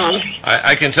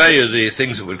 I can tell you the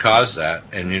things that would cause that,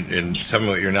 and tell me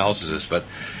what your analysis is, but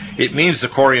it means the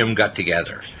corium got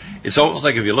together. It's almost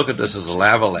like if you look at this as a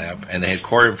lava lamp, and they had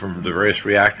corium from the various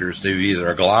reactors, they've either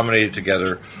agglomerated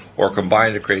together or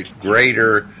combined to create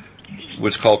greater,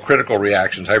 what's called critical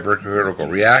reactions, hypercritical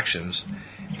reactions.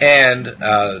 And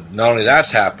not only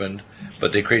that's happened,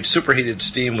 but they create superheated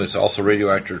steam with also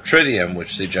radioactive tritium,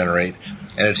 which they generate,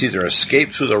 and it's either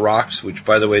escaped through the rocks, which,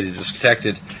 by the way, they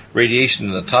detected radiation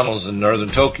in the tunnels in northern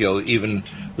Tokyo, even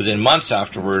within months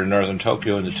afterward in northern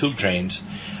Tokyo in the tube trains,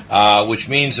 which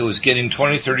means it was getting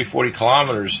 20, 30, 40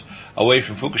 kilometers away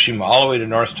from Fukushima all the way to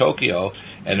North Tokyo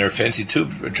and their fancy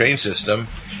tube train system,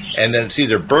 and then it's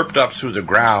either burped up through the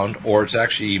ground or it's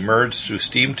actually emerged through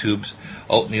steam tubes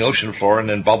out in the ocean floor and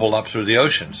then bubbled up through the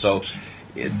ocean. So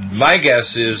my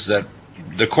guess is that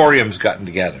the corium's gotten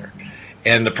together.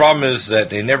 And the problem is that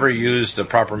they never used the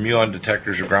proper muon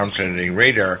detectors or ground-penetrating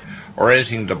radar or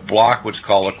anything to block what's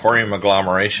called a corium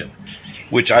agglomeration,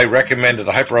 which I recommended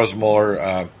a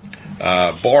hyperosmolar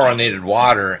boranated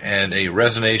water and a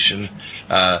resonation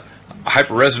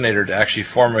hyperresonator to actually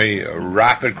form a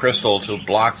rapid crystal to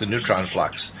block the neutron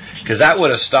flux, because that would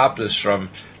have stopped us from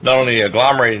not only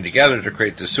agglomerating together to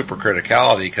create this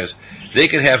supercriticality, because they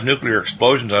could have nuclear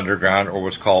explosions underground or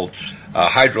what's called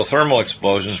hydrothermal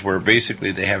explosions, where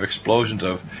basically they have explosions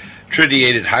of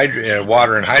tritiated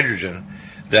water and hydrogen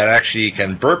that actually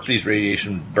can burp these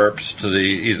radiation burps to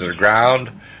either the ground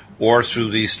or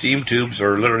through these steam tubes,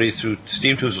 or literally through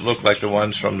steam tubes that look like the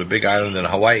ones from the Big Island in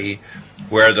Hawaii,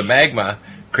 where the magma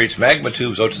creates magma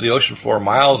tubes out to the ocean floor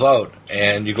miles out,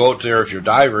 and you go out there if you're a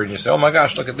diver and you say, oh my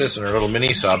gosh, look at this, in a little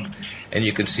mini sub, and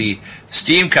you can see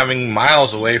steam coming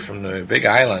miles away from the Big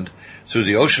Island through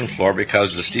the ocean floor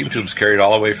because the steam tubes carried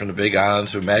all the way from the Big Island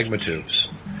through magma tubes.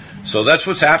 So that's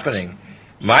what's happening.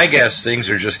 My guess, things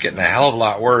are just getting a hell of a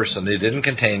lot worse, and they didn't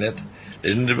contain it. They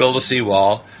didn't build a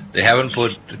seawall. They haven't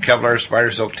put Kevlar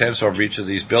spider silk tents over each of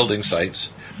these building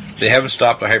sites. They haven't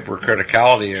stopped the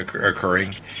hypercriticality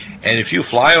occurring. And if you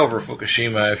fly over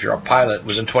Fukushima, if you're a pilot,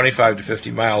 within 25 to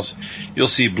 50 miles, you'll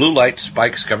see blue light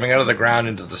spikes coming out of the ground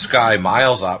into the sky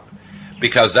miles up,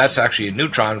 because that's actually a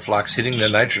neutron flux hitting the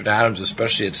nitrogen atoms,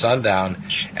 especially at sundown.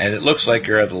 And it looks like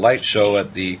you're at a light show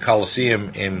at the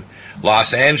Coliseum in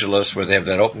Los Angeles, where they have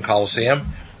that open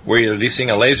Coliseum, where you're seeing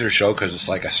a laser show because it's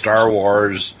like a Star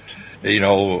Wars,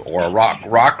 or a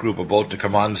rock group about to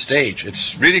come on the stage.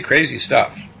 It's really crazy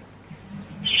stuff.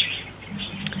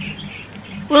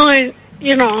 Well,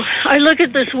 I look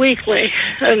at this weekly,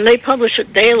 and they publish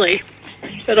it daily,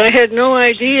 but I had no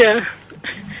idea.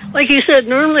 Like you said,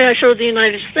 normally I show the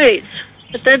United States,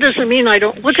 but that doesn't mean I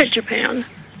don't look at Japan.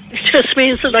 It just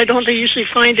means that I don't usually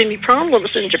find any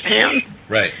problems in Japan.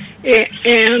 Right.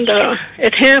 And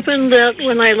it happened that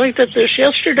when I looked at this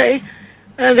yesterday,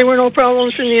 there were no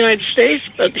problems in the United States,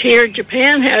 but here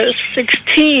Japan has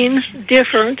 16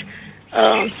 different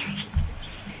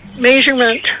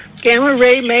gamma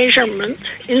ray measurement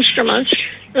instruments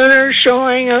that are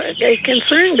showing a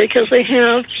concern, because they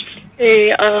have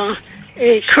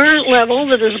a current level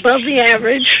that is above the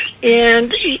average,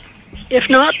 and if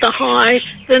not the high,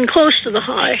 then close to the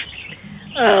high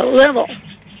level.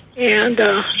 And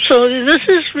so this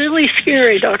is really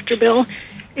scary, Dr. Bill.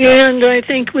 And I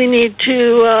think we need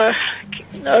to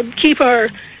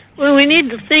we need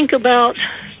to think about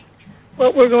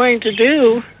what we're going to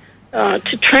do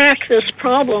to track this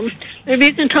problem. Maybe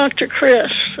you can talk to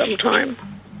Chris sometime.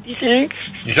 Do you think?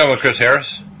 You talking about Chris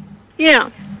Harris? Yeah.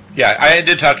 Yeah, I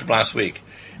did talk to him last week,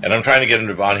 and I'm trying to get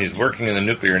him to on. He's working in the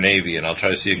nuclear Navy, and I'll try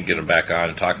to see if I can get him back on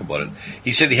and talk about it.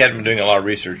 He said he hadn't been doing a lot of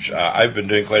research. I've been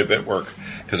doing quite a bit of work,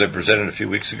 because I presented a few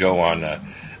weeks ago on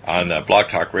Blog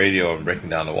Talk Radio and Breaking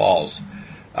Down the Walls.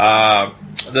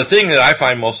 The thing that I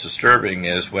find most disturbing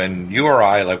is when you or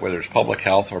I, like whether it's public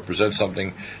health or present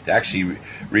something to actually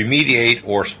remediate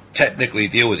or technically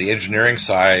deal with the engineering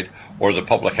side or the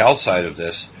public health side of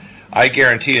this, I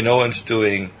guarantee you no one's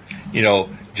doing,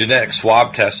 genetic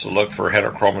swab tests to look for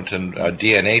heterochromatin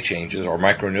DNA changes or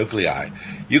micronuclei.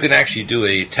 You can actually do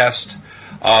a test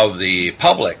of the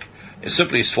public,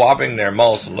 simply swabbing their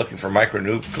mouths and looking for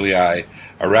micronuclei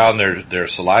around their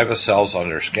saliva cells on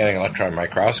their scanning electron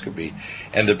microscopy.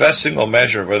 And the best single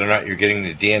measure of whether or not you're getting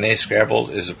the DNA scrambled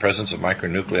is the presence of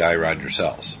micronuclei around your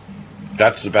cells.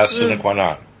 That's the best sine qua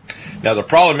non. Now, the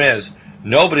problem is,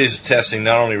 nobody's testing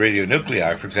not only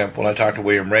radionuclei. For example, when I talked to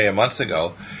William Ray a month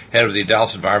ago, head of the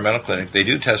Dallas Environmental Clinic, they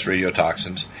do test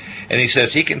radiotoxins, and he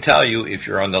says he can tell you if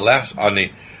you're on the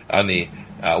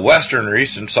western or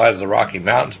eastern side of the Rocky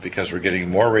Mountains, because we're getting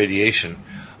more radiation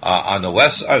on the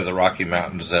west side of the Rocky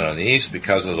Mountains than on the east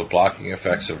because of the blocking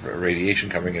effects of radiation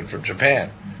coming in from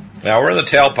Japan. Now, we're in the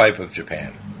tailpipe of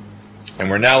Japan, and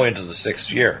we're now into the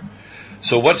 6th year.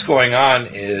 So what's going on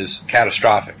is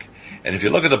catastrophic. And if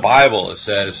you look at the Bible, it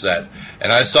says that,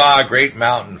 and I saw a great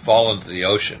mountain fall into the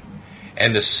ocean,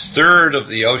 and a third of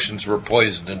the oceans were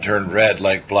poisoned and turned red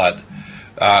like blood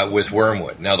with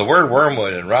wormwood. Now, the word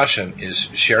wormwood in Russian is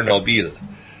Chernobyl.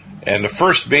 And the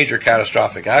first major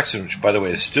catastrophic accident, which, by the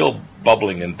way, is still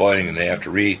bubbling and boiling, and they have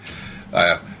to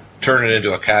turn it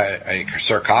into a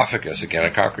sarcophagus again,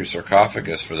 a concrete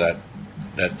sarcophagus for that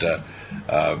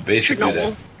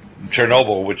basically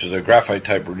Chernobyl, which is a graphite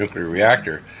type of nuclear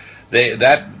reactor.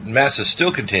 That mess is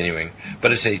still continuing,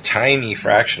 but it's a tiny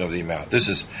fraction of the amount. This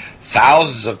is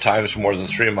thousands of times more than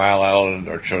 3 Mile Island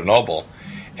or Chernobyl,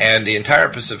 and the entire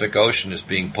Pacific Ocean is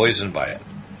being poisoned by it.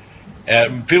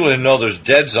 And people didn't know there's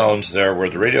dead zones there where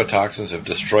the radiotoxins have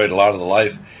destroyed a lot of the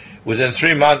life. Within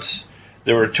 3 months,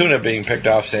 there were tuna being picked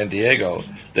off San Diego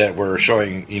that were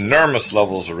showing enormous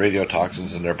levels of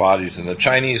radiotoxins in their bodies, and the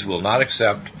Chinese will not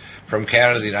accept from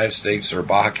Canada, the United States, or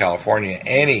Baja California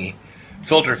any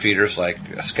filter feeders like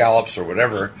scallops or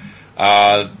whatever,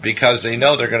 because they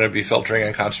know they're going to be filtering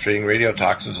and concentrating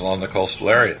radiotoxins along the coastal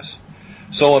areas.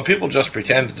 So when people just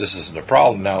pretend that this isn't a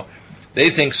problem, now they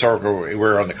think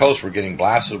we're on the coast, we're getting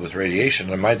blasted with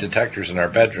radiation, and my detectors in our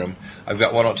bedroom, I've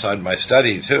got one outside my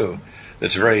study too,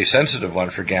 that's a very sensitive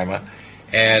one for gamma,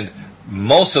 and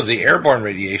most of the airborne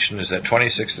radiation is at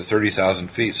 26 to 30,000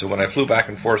 feet. So when I flew back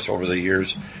and forth over the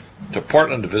years to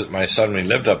Portland to visit my son when he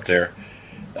lived up there,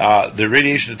 the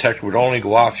radiation detector would only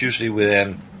go off usually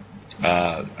within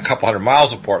a couple hundred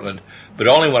miles of Portland, but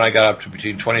only when I got up to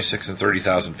between 26 and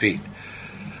 30,000 feet.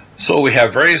 So we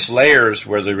have various layers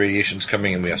where the radiation's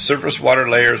coming in. We have surface water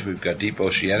layers, we've got deep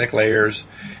oceanic layers,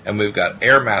 and we've got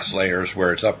air mass layers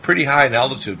where it's up pretty high in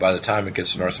altitude by the time it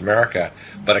gets to North America,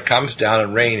 but it comes down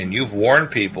in rain, and you've warned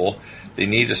people they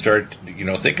need to start,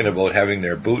 thinking about having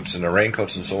their boots and their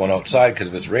raincoats and so on outside, because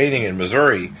if it's raining in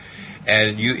Missouri,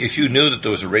 and if you knew that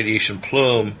there was a radiation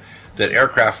plume that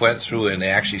aircraft went through and they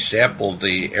actually sampled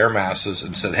the air masses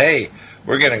and said, hey,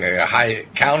 we're getting a high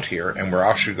count here, and we're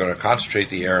actually going to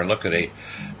concentrate the air and look at a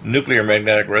nuclear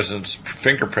magnetic resonance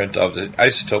fingerprint of the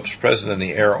isotopes present in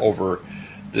the air over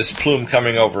this plume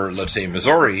coming over, let's say,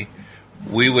 Missouri,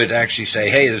 we would actually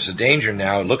say, hey, there's a danger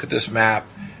now, look at this map,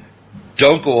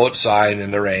 don't go outside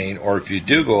in the rain, or if you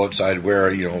do go outside, wear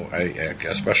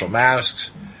a special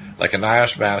masks, like a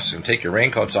NIOSH mask, and take your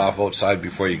raincoats off outside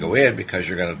before you go in, because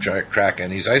you're going to track in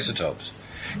these isotopes.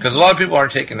 Because a lot of people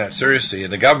aren't taking that seriously,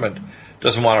 and the government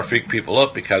doesn't want to freak people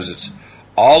out, because it's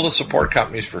all the support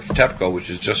companies for TEPCO, which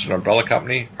is just an umbrella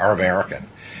company, are American.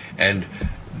 And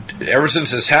ever since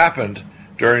this happened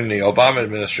during the Obama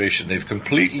administration, they've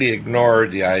completely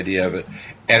ignored the idea of it,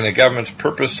 and the government's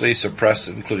purposely suppressed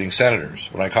it, including senators.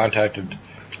 When I contacted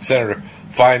Senator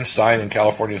Feinstein and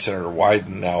California Senator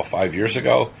Wyden now 5 years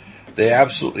ago, they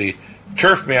absolutely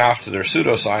turfed me off to their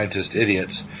pseudoscientist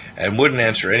idiots and wouldn't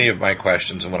answer any of my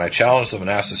questions. And when I challenged them and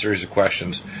asked a series of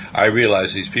questions, I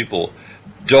realized these people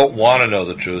don't want to know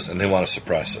the truth, and they want to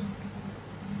suppress it.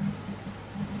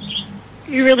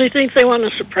 You really think they want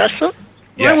to suppress it?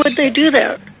 Yes. Why would they do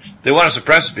that? They want to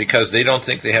suppress it because they don't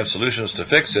think they have solutions to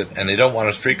fix it, and they don't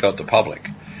want to freak out the public.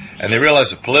 And they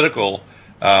realize the political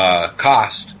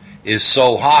cost is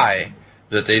so high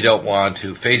that they don't want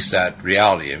to face that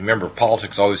reality. And remember,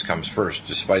 politics always comes first,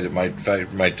 despite it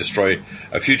might destroy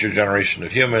a future generation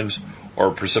of humans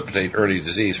or precipitate early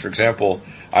disease. For example,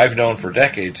 I've known for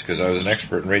decades, because I was an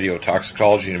expert in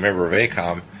radiotoxicology and a member of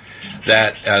ACOM,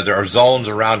 that there are zones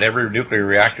around every nuclear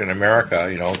reactor in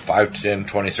America, 5, 10,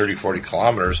 20, 30, 40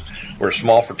 kilometers, where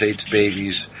small photates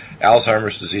babies,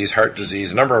 Alzheimer's disease, heart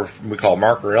disease, a number of what we call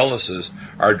marker illnesses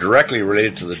are directly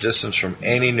related to the distance from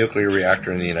any nuclear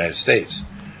reactor in the United States.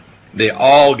 They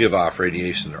all give off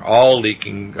radiation. They're all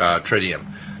leaking tritium,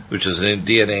 which is a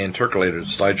DNA intercalator that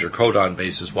slides your codon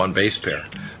bases one base pair.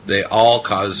 They all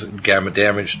cause gamma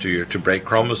damage to break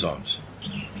chromosomes.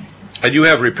 And you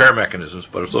have repair mechanisms,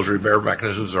 but if those repair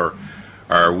mechanisms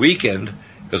are weakened,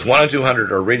 because 1 in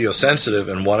 200 are radiosensitive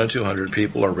and 1 in 200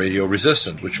 people are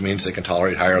radio-resistant, which means they can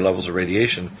tolerate higher levels of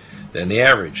radiation than the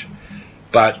average.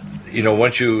 But,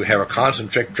 once you have a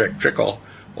constant trickle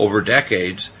over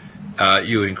decades,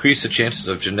 you increase the chances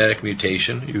of genetic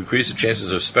mutation, you increase the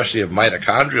chances especially of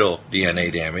mitochondrial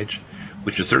DNA damage,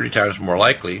 which is 30 times more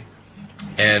likely.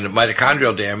 And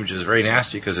mitochondrial damage is very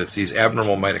nasty, because if these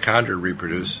abnormal mitochondria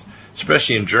reproduce,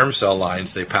 especially in germ cell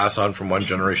lines, they pass on from one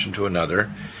generation to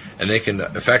another, and they can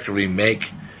effectively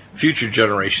make future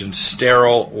generations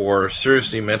sterile or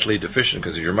seriously mentally deficient,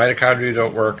 because if your mitochondria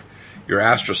don't work, your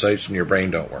astrocytes in your brain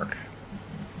don't work.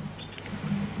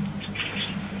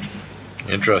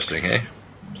 Interesting, eh?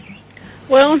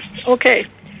 Well, okay.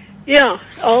 Yeah,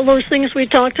 all those things we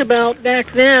talked about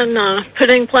back then,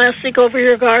 putting plastic over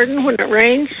your garden when it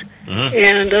rains,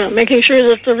 and making sure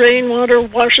that the rainwater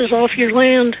washes off your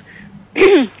land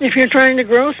if you're trying to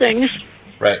grow things.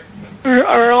 Right.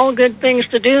 are all good things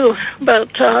to do. But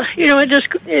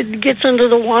it gets into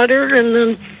the water, and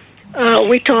then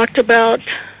we talked about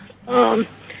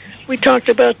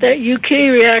that UK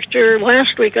reactor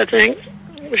last week, I think.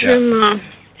 It was in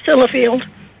Sellafield,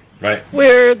 right,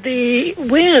 where the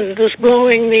wind is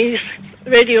blowing these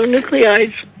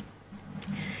radionuclides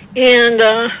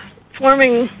and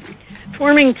forming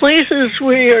places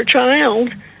where your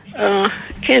child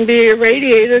can be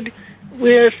irradiated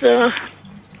with,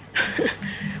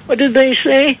 what did they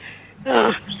say,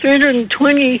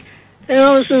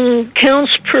 320,000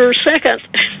 counts per second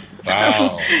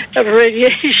of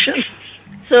radiation.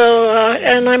 So,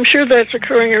 and I'm sure that's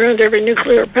occurring around every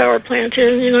nuclear power plant here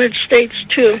in the United States,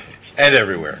 too. And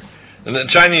everywhere. And the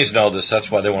Chinese know this. That's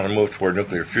why they want to move toward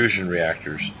nuclear fusion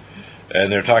reactors.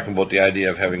 And they're talking about the idea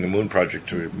of having a moon project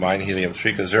to mine helium-3,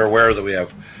 because they're aware that we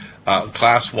have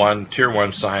Class 1, Tier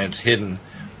 1 science hidden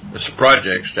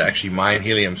projects to actually mine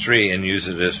helium-3 and use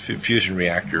it as fusion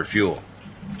reactor fuel.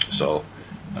 So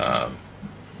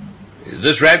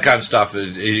this Radcon stuff,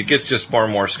 it gets just more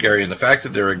and more scary, and the fact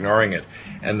that they're ignoring it.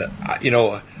 And,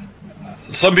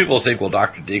 some people think, well,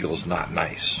 Dr. Deagle's not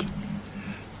nice.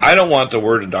 I don't want the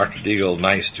word and Dr. Deagle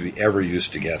nice to be ever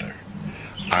used together.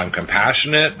 I'm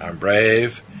compassionate, I'm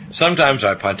brave. Sometimes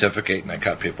I pontificate and I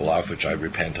cut people off, which I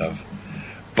repent of.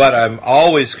 But I'm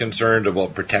always concerned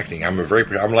about protecting. I'm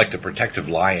like the protective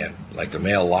lion, like the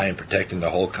male lion protecting the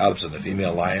whole cubs and the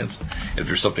female lions if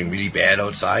there's something really bad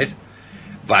outside.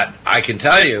 But I can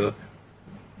tell you,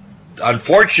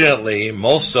 unfortunately,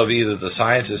 most of either the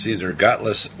scientists either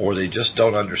gutless or they just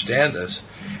don't understand this,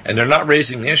 and they're not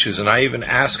raising the issues. And I even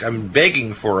I'm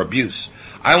begging for abuse.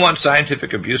 I want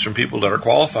scientific abuse from people that are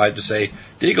qualified to say,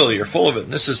 Deagle, you're full of it,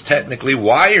 and this is technically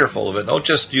why you're full of it. Don't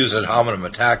just use ad hominem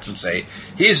attacks and say,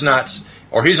 he's nuts,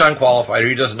 or he's unqualified, or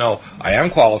he doesn't know. I am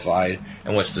qualified,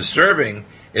 and what's disturbing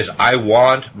is I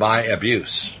want my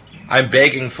abuse. I'm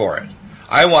begging for it.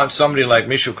 I want somebody like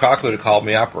Michio Kaku to call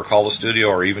me up or call the studio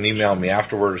or even email me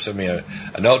afterward or send me a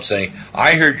note saying,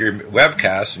 I heard your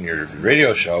webcast and your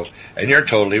radio show and you're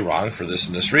totally wrong for this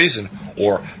and this reason.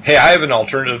 Or, hey, I have an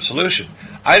alternative solution.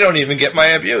 I don't even get my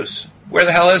abuse. Where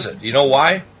the hell is it? You know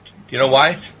why? Do you know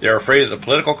why? They're afraid of the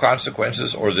political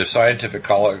consequences or the scientific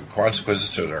consequences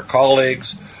to their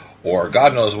colleagues or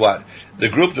God knows what. The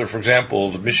group that, for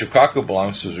example, the Michio Kaku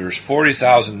belongs to, there's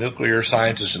 40,000 nuclear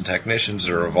scientists and technicians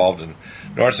that are involved in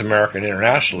North America and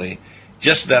internationally,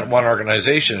 just that one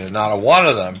organization, and not a one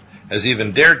of them has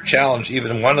even dared challenge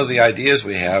even one of the ideas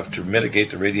we have to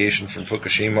mitigate the radiation from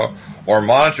Fukushima or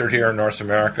monitor it here in North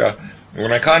America. And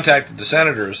when I contacted the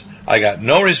senators, I got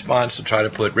no response to try to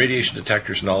put radiation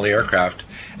detectors in all the aircraft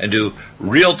and do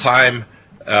real-time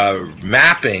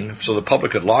mapping so the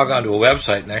public could log onto a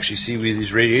website and actually see where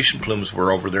these radiation plumes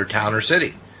were over their town or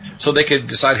city. So they could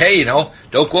decide, hey, don't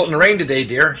go out in the rain today,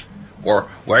 dear. Or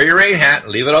wear your rain hat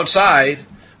and leave it outside.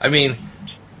 I mean,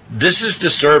 this is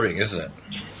disturbing, isn't it?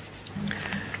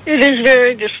 It is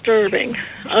very disturbing.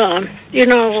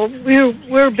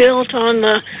 We're built on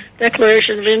the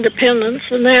Declaration of Independence,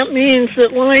 and that means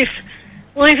that life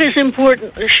is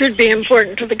important, or should be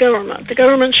important to the government. The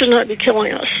government should not be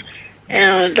killing us.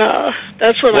 And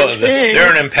that's what I'm saying.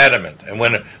 They're an impediment. And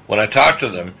when I talk to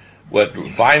them, what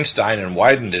Weinstein and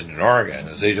Wyden did in Oregon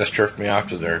is they just turfed me off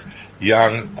to their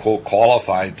young, quote,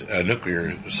 qualified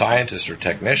nuclear scientists or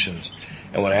technicians.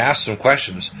 And when I asked them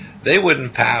questions, they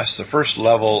wouldn't pass the first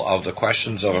level of the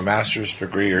questions of a master's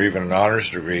degree or even an honors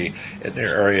degree in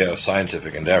their area of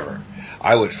scientific endeavor.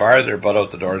 I would fire their butt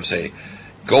out the door and say,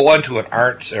 go on to an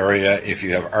arts area if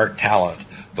you have art talent,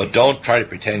 but don't try to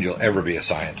pretend you'll ever be a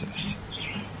scientist.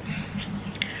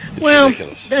 It's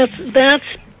ridiculous. That's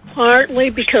partly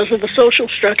because of the social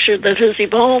structure that has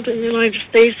evolved in the United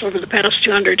States over the past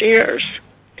 200 years.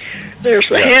 There's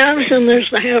the haves and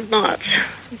there's the have-nots.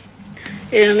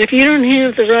 And if you don't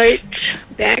have the right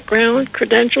background,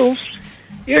 credentials,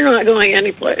 you're not going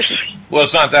anyplace. Well,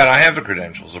 it's not that. I have the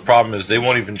credentials. The problem is they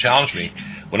won't even challenge me.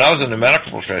 When I was in the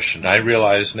medical profession, I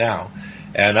realize now,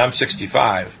 and I'm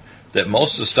 65, that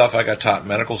most of the stuff I got taught in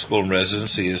medical school and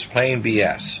residency is plain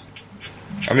BS.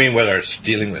 I mean, whether it's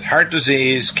dealing with heart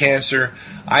disease, cancer.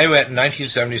 I went in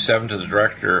 1977 to the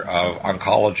director of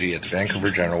oncology at the Vancouver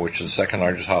General, which is the second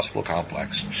largest hospital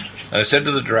complex. And I said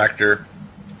to the director,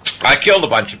 I killed a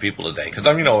bunch of people today, because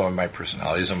my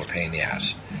personality is I'm a pain in the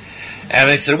ass. And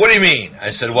they said, what do you mean? I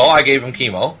said, well, I gave him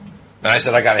chemo. And I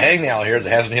said, I got a hangnail here that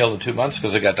hasn't healed in 2 months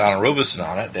because I got donirubicin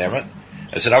on it, damn it.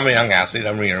 I said, I'm a young athlete.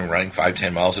 I'm running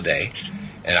 5-10 miles a day,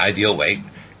 an ideal weight.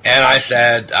 And I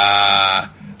said,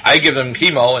 I give them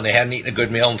chemo, and they hadn't eaten a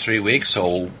good meal in 3 weeks,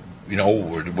 so,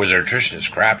 where their nutrition is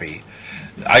crappy.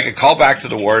 I could call back to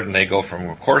the ward, and they go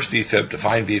from coarse VFib to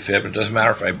fine VFib. It doesn't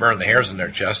matter if I burn the hairs in their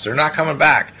chest. They're not coming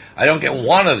back. I don't get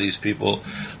one of these people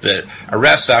that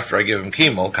arrests after I give them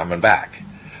chemo coming back.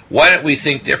 Why don't we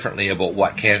think differently about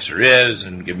what cancer is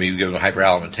and give them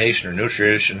hyperalimentation or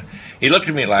nutrition? He looked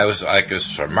at me like I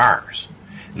was from Mars.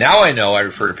 Now I know I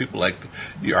refer to people like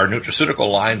our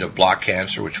nutraceutical line to block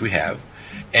cancer, which we have,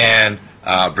 and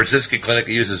Brzezinski Clinic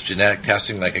uses genetic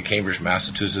testing like at Cambridge,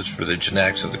 Massachusetts for the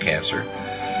genetics of the cancer.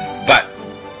 But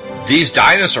these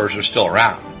dinosaurs are still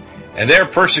around, and they're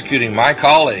persecuting my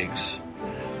colleagues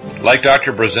like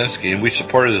Dr. Brzezinski, and we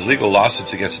supported his legal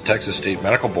lawsuits against the Texas State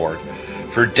Medical Board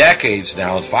for decades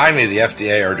now, and finally the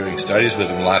FDA are doing studies with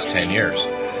him in the last 10 years.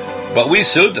 But we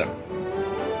sued them.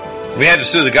 We had to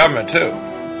sue the government, too,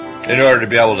 in order to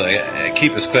be able to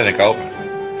keep his clinic open.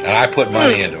 And I put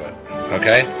money into it,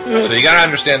 okay? So you got to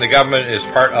understand the government is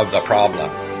part of the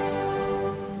problem.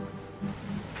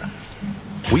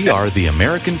 We are the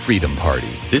American Freedom Party.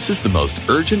 This is the most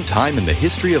urgent time in the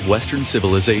history of Western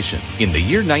civilization. In the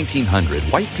year 1900,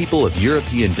 white people of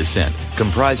European descent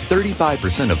comprised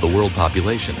 35% of the world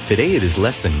population. Today it is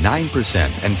less than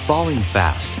 9% and falling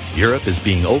fast. Europe is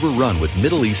being overrun with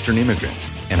Middle Eastern immigrants,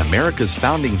 and America's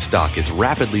founding stock is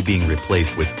rapidly being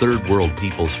replaced with third world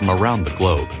peoples from around the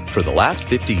globe. For the last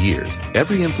 50 years,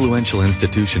 every influential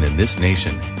institution in this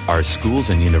nation, our schools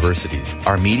and universities,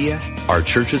 our media, our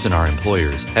churches and our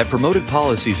employers have promoted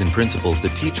policies and principles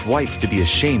that teach whites to be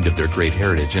ashamed of their great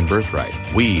heritage and birthright.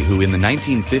 We, who in the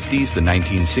 1950s, the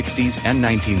 1960s, and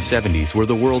 1970s were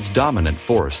the world's dominant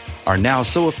force, are now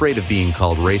so afraid of being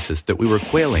called racist that we were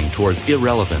quailing towards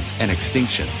irrelevance and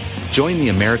extinction. Join the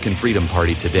American Freedom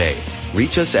Party today.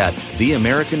 Reach us at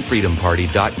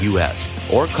theamericanfreedomparty.us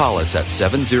or call us at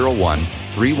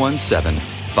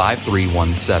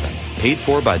 701-317-5317. Paid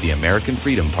for by the American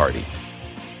Freedom Party.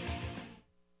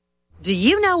 Do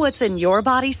you know what's in your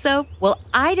body soap? Well,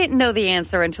 I didn't know the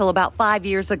answer until about 5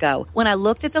 years ago when I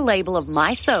looked at the label of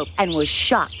my soap and was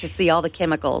shocked to see all the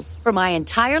chemicals. For my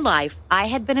entire life, I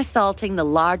had been assaulting the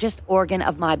largest organ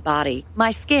of my body, my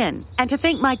skin, and to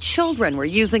think my children were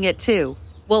using it too.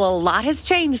 Well, a lot has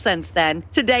changed since then.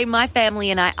 Today, my family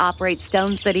and I operate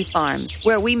Stone City Farms,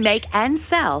 where we make and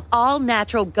sell all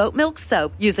natural goat milk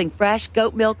soap using fresh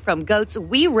goat milk from goats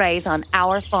we raise on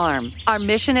our farm. Our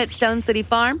mission at Stone City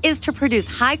Farm is to produce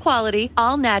high-quality,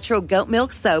 all-natural goat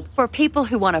milk soap for people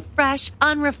who want a fresh,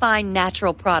 unrefined,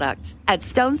 natural product. At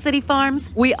Stone City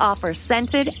Farms, we offer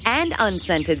scented and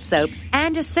unscented soaps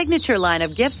and a signature line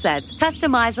of gift sets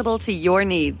customizable to your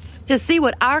needs. To see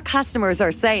what our customers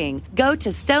are saying, go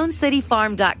to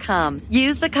StoneCityFarm.com.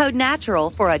 Use the code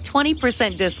NATURAL for a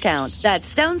 20% discount.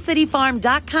 That's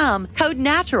StoneCityFarm.com, code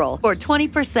NATURAL for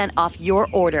 20% off your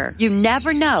order. You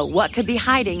never know what could be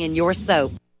hiding in your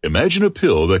soap. Imagine a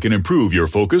pill that can improve your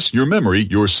focus, your memory,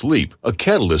 your sleep. A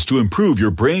catalyst to improve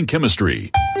your brain chemistry.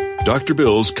 Dr.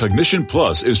 Bill's Cognition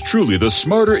Plus is truly the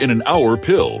smarter in an hour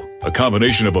pill. A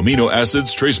combination of amino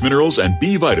acids, trace minerals, and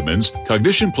B vitamins,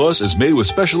 Cognition Plus is made with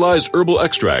specialized herbal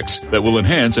extracts that will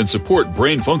enhance and support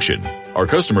brain function. Our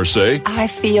customers say, I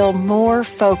feel more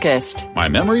focused. My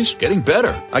memory's getting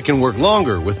better. I can work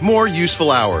longer with more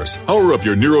useful hours. Power up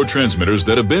your neurotransmitters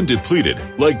that have been depleted,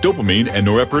 like dopamine and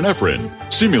norepinephrine.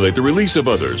 Stimulate the release of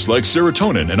others, like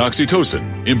serotonin and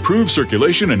oxytocin. Improve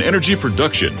circulation and energy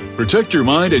production. Protect your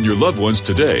mind and your loved ones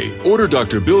today. Order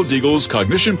Dr. Bill Deagle's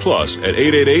Cognition Plus at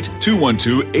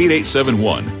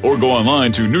 888-212-8871 or go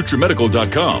online to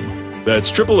Nutrimedical.com.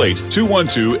 That's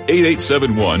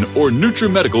 888-212-8871 or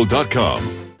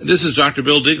Nutrimedical.com. This is Dr.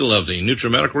 Bill Deagle of the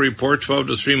Nutrimedical Report, 12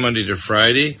 to 3, Monday to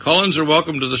Friday. Call-ins are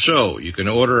welcome to the show. You can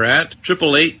order at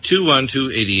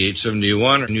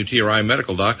 888-212-8871 or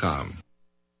NutriMedical.com.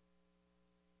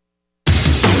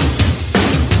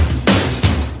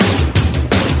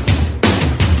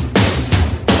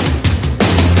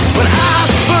 But I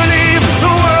believe the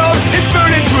world is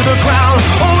burning to the ground.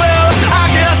 Oh well, I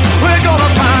guess we're gonna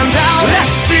find out.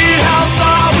 Let's see how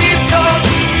far we've come.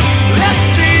 Let's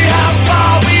see how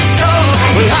far we've come.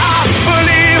 Well, I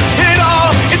believe it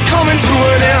all is coming to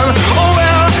an end. Oh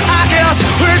well, I guess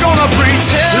we're gonna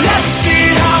pretend. Let's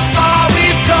see how far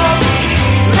we've come.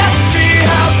 Let's see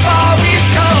how far we've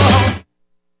come.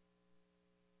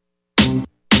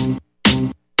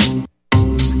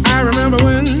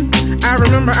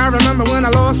 I remember when I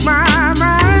lost my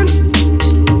mind.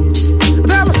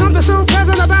 There was something so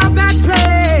pleasant about that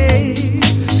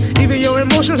place. Even your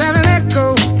emotions have an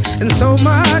echo in so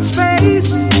much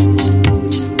space.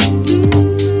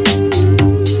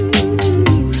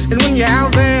 And when you're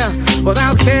out there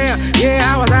without care,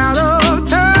 yeah, I was out of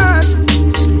touch.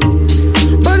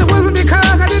 But it wasn't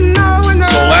because I didn't know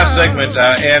enough. So last segment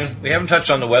Good. And we haven't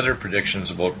touched on the weather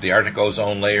predictions about the Arctic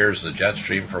ozone layers, the jet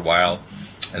stream for a while,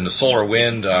 and the solar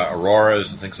wind,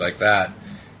 auroras, and things like that.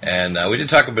 And we did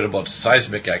talk a bit about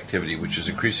seismic activity, which is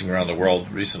increasing around the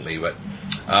world recently. But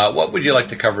what would you like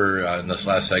to cover in this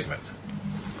last segment?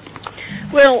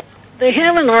 Well, they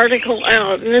have an article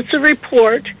out, and it's a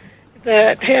report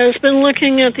that has been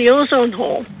looking at the ozone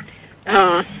hole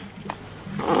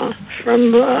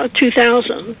from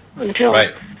 2000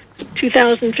 until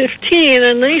 2015,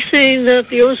 and they say that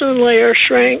the ozone layer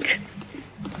shrank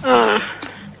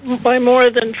by more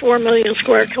than 4 million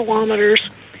square kilometers,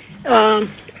 and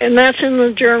that's in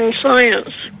the journal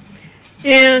Science.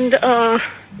 And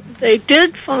they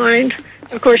did find,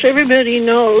 of course, everybody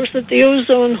knows that the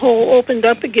ozone hole opened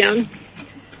up again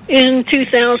in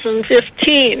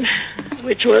 2015,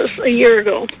 which was a year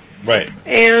ago. Right.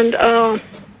 And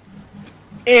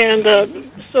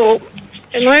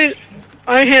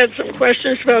I had some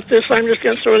questions about this. I'm just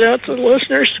going to throw it out to the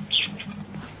listeners.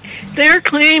 They're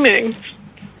claiming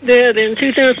that in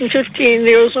 2015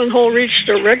 the ozone hole reached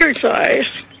a record size,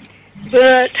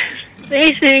 but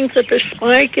they think that the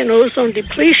spike in ozone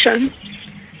depletion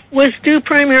was due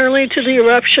primarily to the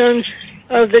eruption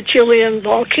of the Chilean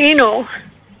volcano,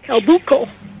 Calbuco.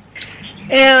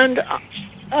 And,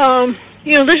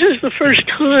 this is the first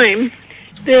time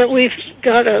that we've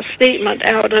got a statement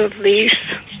out of these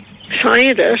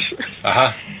scientists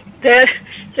that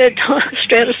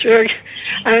stratospheric,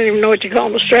 I don't even know what you call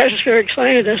them, stratospheric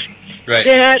scientists,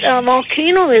 that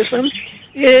volcanism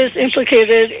is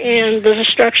implicated in the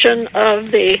destruction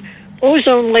of the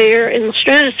ozone layer in the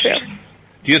stratosphere.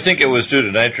 Do you think it was due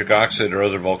to nitric oxide or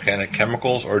other volcanic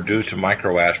chemicals, or due to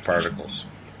microash particles?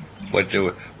 What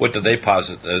do they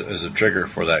posit as a trigger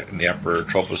for that in the upper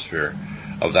troposphere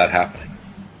of that happening?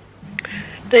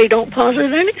 They don't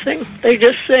posit anything. They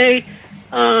just say...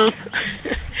 Well,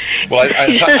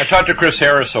 I talked to Chris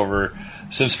Harris over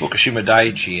since Fukushima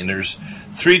Daiichi, and there's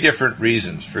 3 different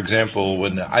reasons. For example,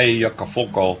 when the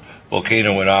Eyjafjallajökull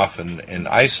volcano went off in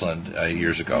Iceland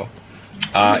years ago,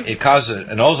 it caused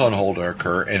an ozone hole to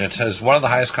occur, and it has one of the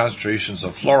highest concentrations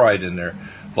of fluoride in their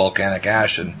volcanic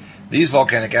ash. And these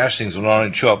volcanic ash things will not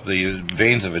only chew up the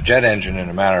veins of a jet engine in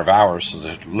a matter of hours, so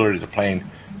that literally the plane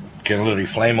can literally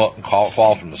flame up and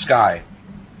fall from the sky,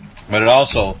 but it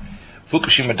also,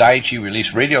 Fukushima Daiichi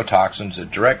released radiotoxins that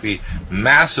directly,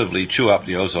 massively chew up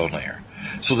the ozone layer.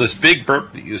 So this big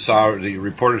burp that you saw, that you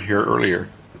reported here earlier,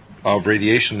 of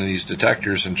radiation in these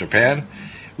detectors in Japan,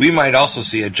 we might also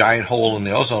see a giant hole in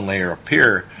the ozone layer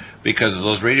appear because of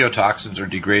those radiotoxins are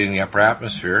degrading the upper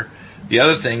atmosphere. The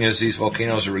other thing is these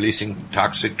volcanoes are releasing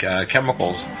toxic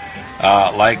chemicals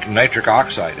like nitric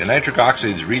oxide. And nitric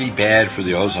oxide is really bad for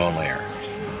the ozone layer.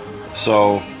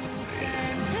 So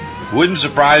wouldn't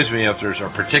surprise me if there's a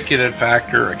particulate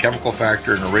factor, a chemical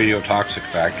factor, and a radiotoxic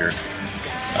factor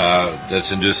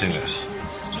that's inducing this.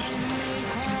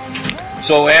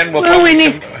 So, Ann,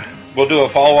 we'll do a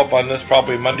follow-up on this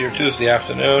probably Monday or Tuesday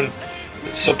afternoon.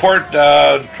 Support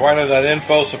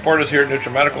Twyna.info. Support us here at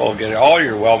Nutrimedical. Get all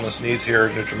your wellness needs here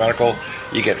at Nutrimedical.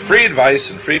 You get free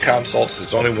advice and free consults.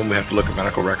 It's only when we have to look at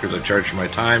medical records I charge for my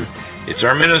time. It's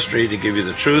our ministry to give you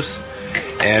the truth.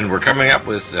 And we're coming up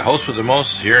with the host with the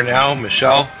most here now,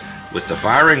 Michelle, with the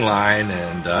firing line,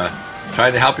 and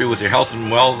trying to help you with your health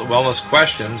and wellness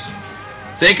questions.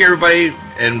 Thank you, everybody,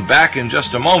 and back in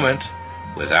just a moment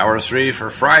with Hour 3 for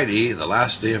Friday, the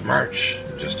last day of March.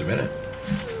 In just a minute.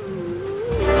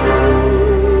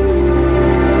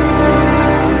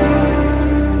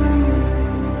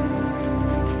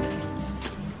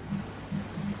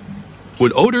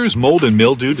 Would odors, mold, and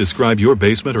mildew describe your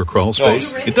basement or crawl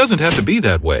space? It doesn't have to be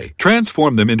that way.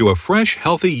 Transform them into a fresh,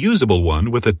 healthy, usable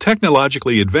one with the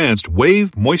technologically advanced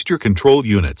Wave Moisture Control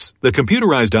Units. The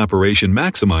computerized operation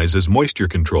maximizes moisture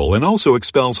control and also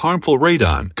expels harmful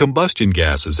radon, combustion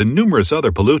gases, and numerous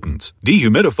other pollutants.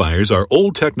 Dehumidifiers are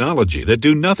old technology that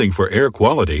do nothing for air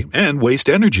quality and waste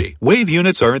energy. Wave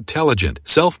units are intelligent,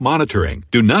 self-monitoring,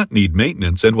 do not need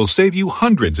maintenance, and will save you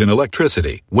hundreds in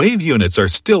electricity. Wave units are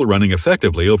still running effectively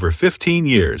over 15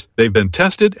 years. They've been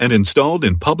tested and installed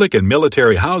in public and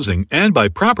military housing and by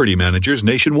property managers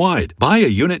nationwide. Buy a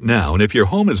unit now, and if your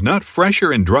home is not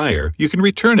fresher and drier, you can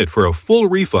return it for a full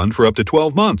refund for up to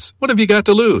 12 months. What have you got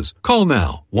to lose? Call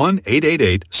now.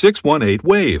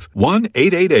 1-888-618-WAVE.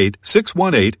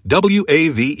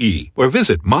 1-888-618-WAVE. Or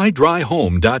visit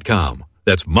mydryhome.com.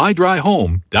 That's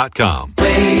mydryhome.com.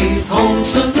 Wave Home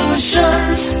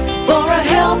Solutions for a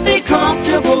healthy,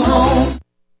 comfortable home.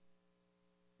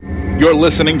 You're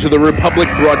listening to the Republic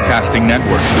Broadcasting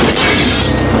Network,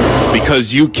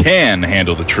 because you can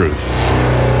handle the truth.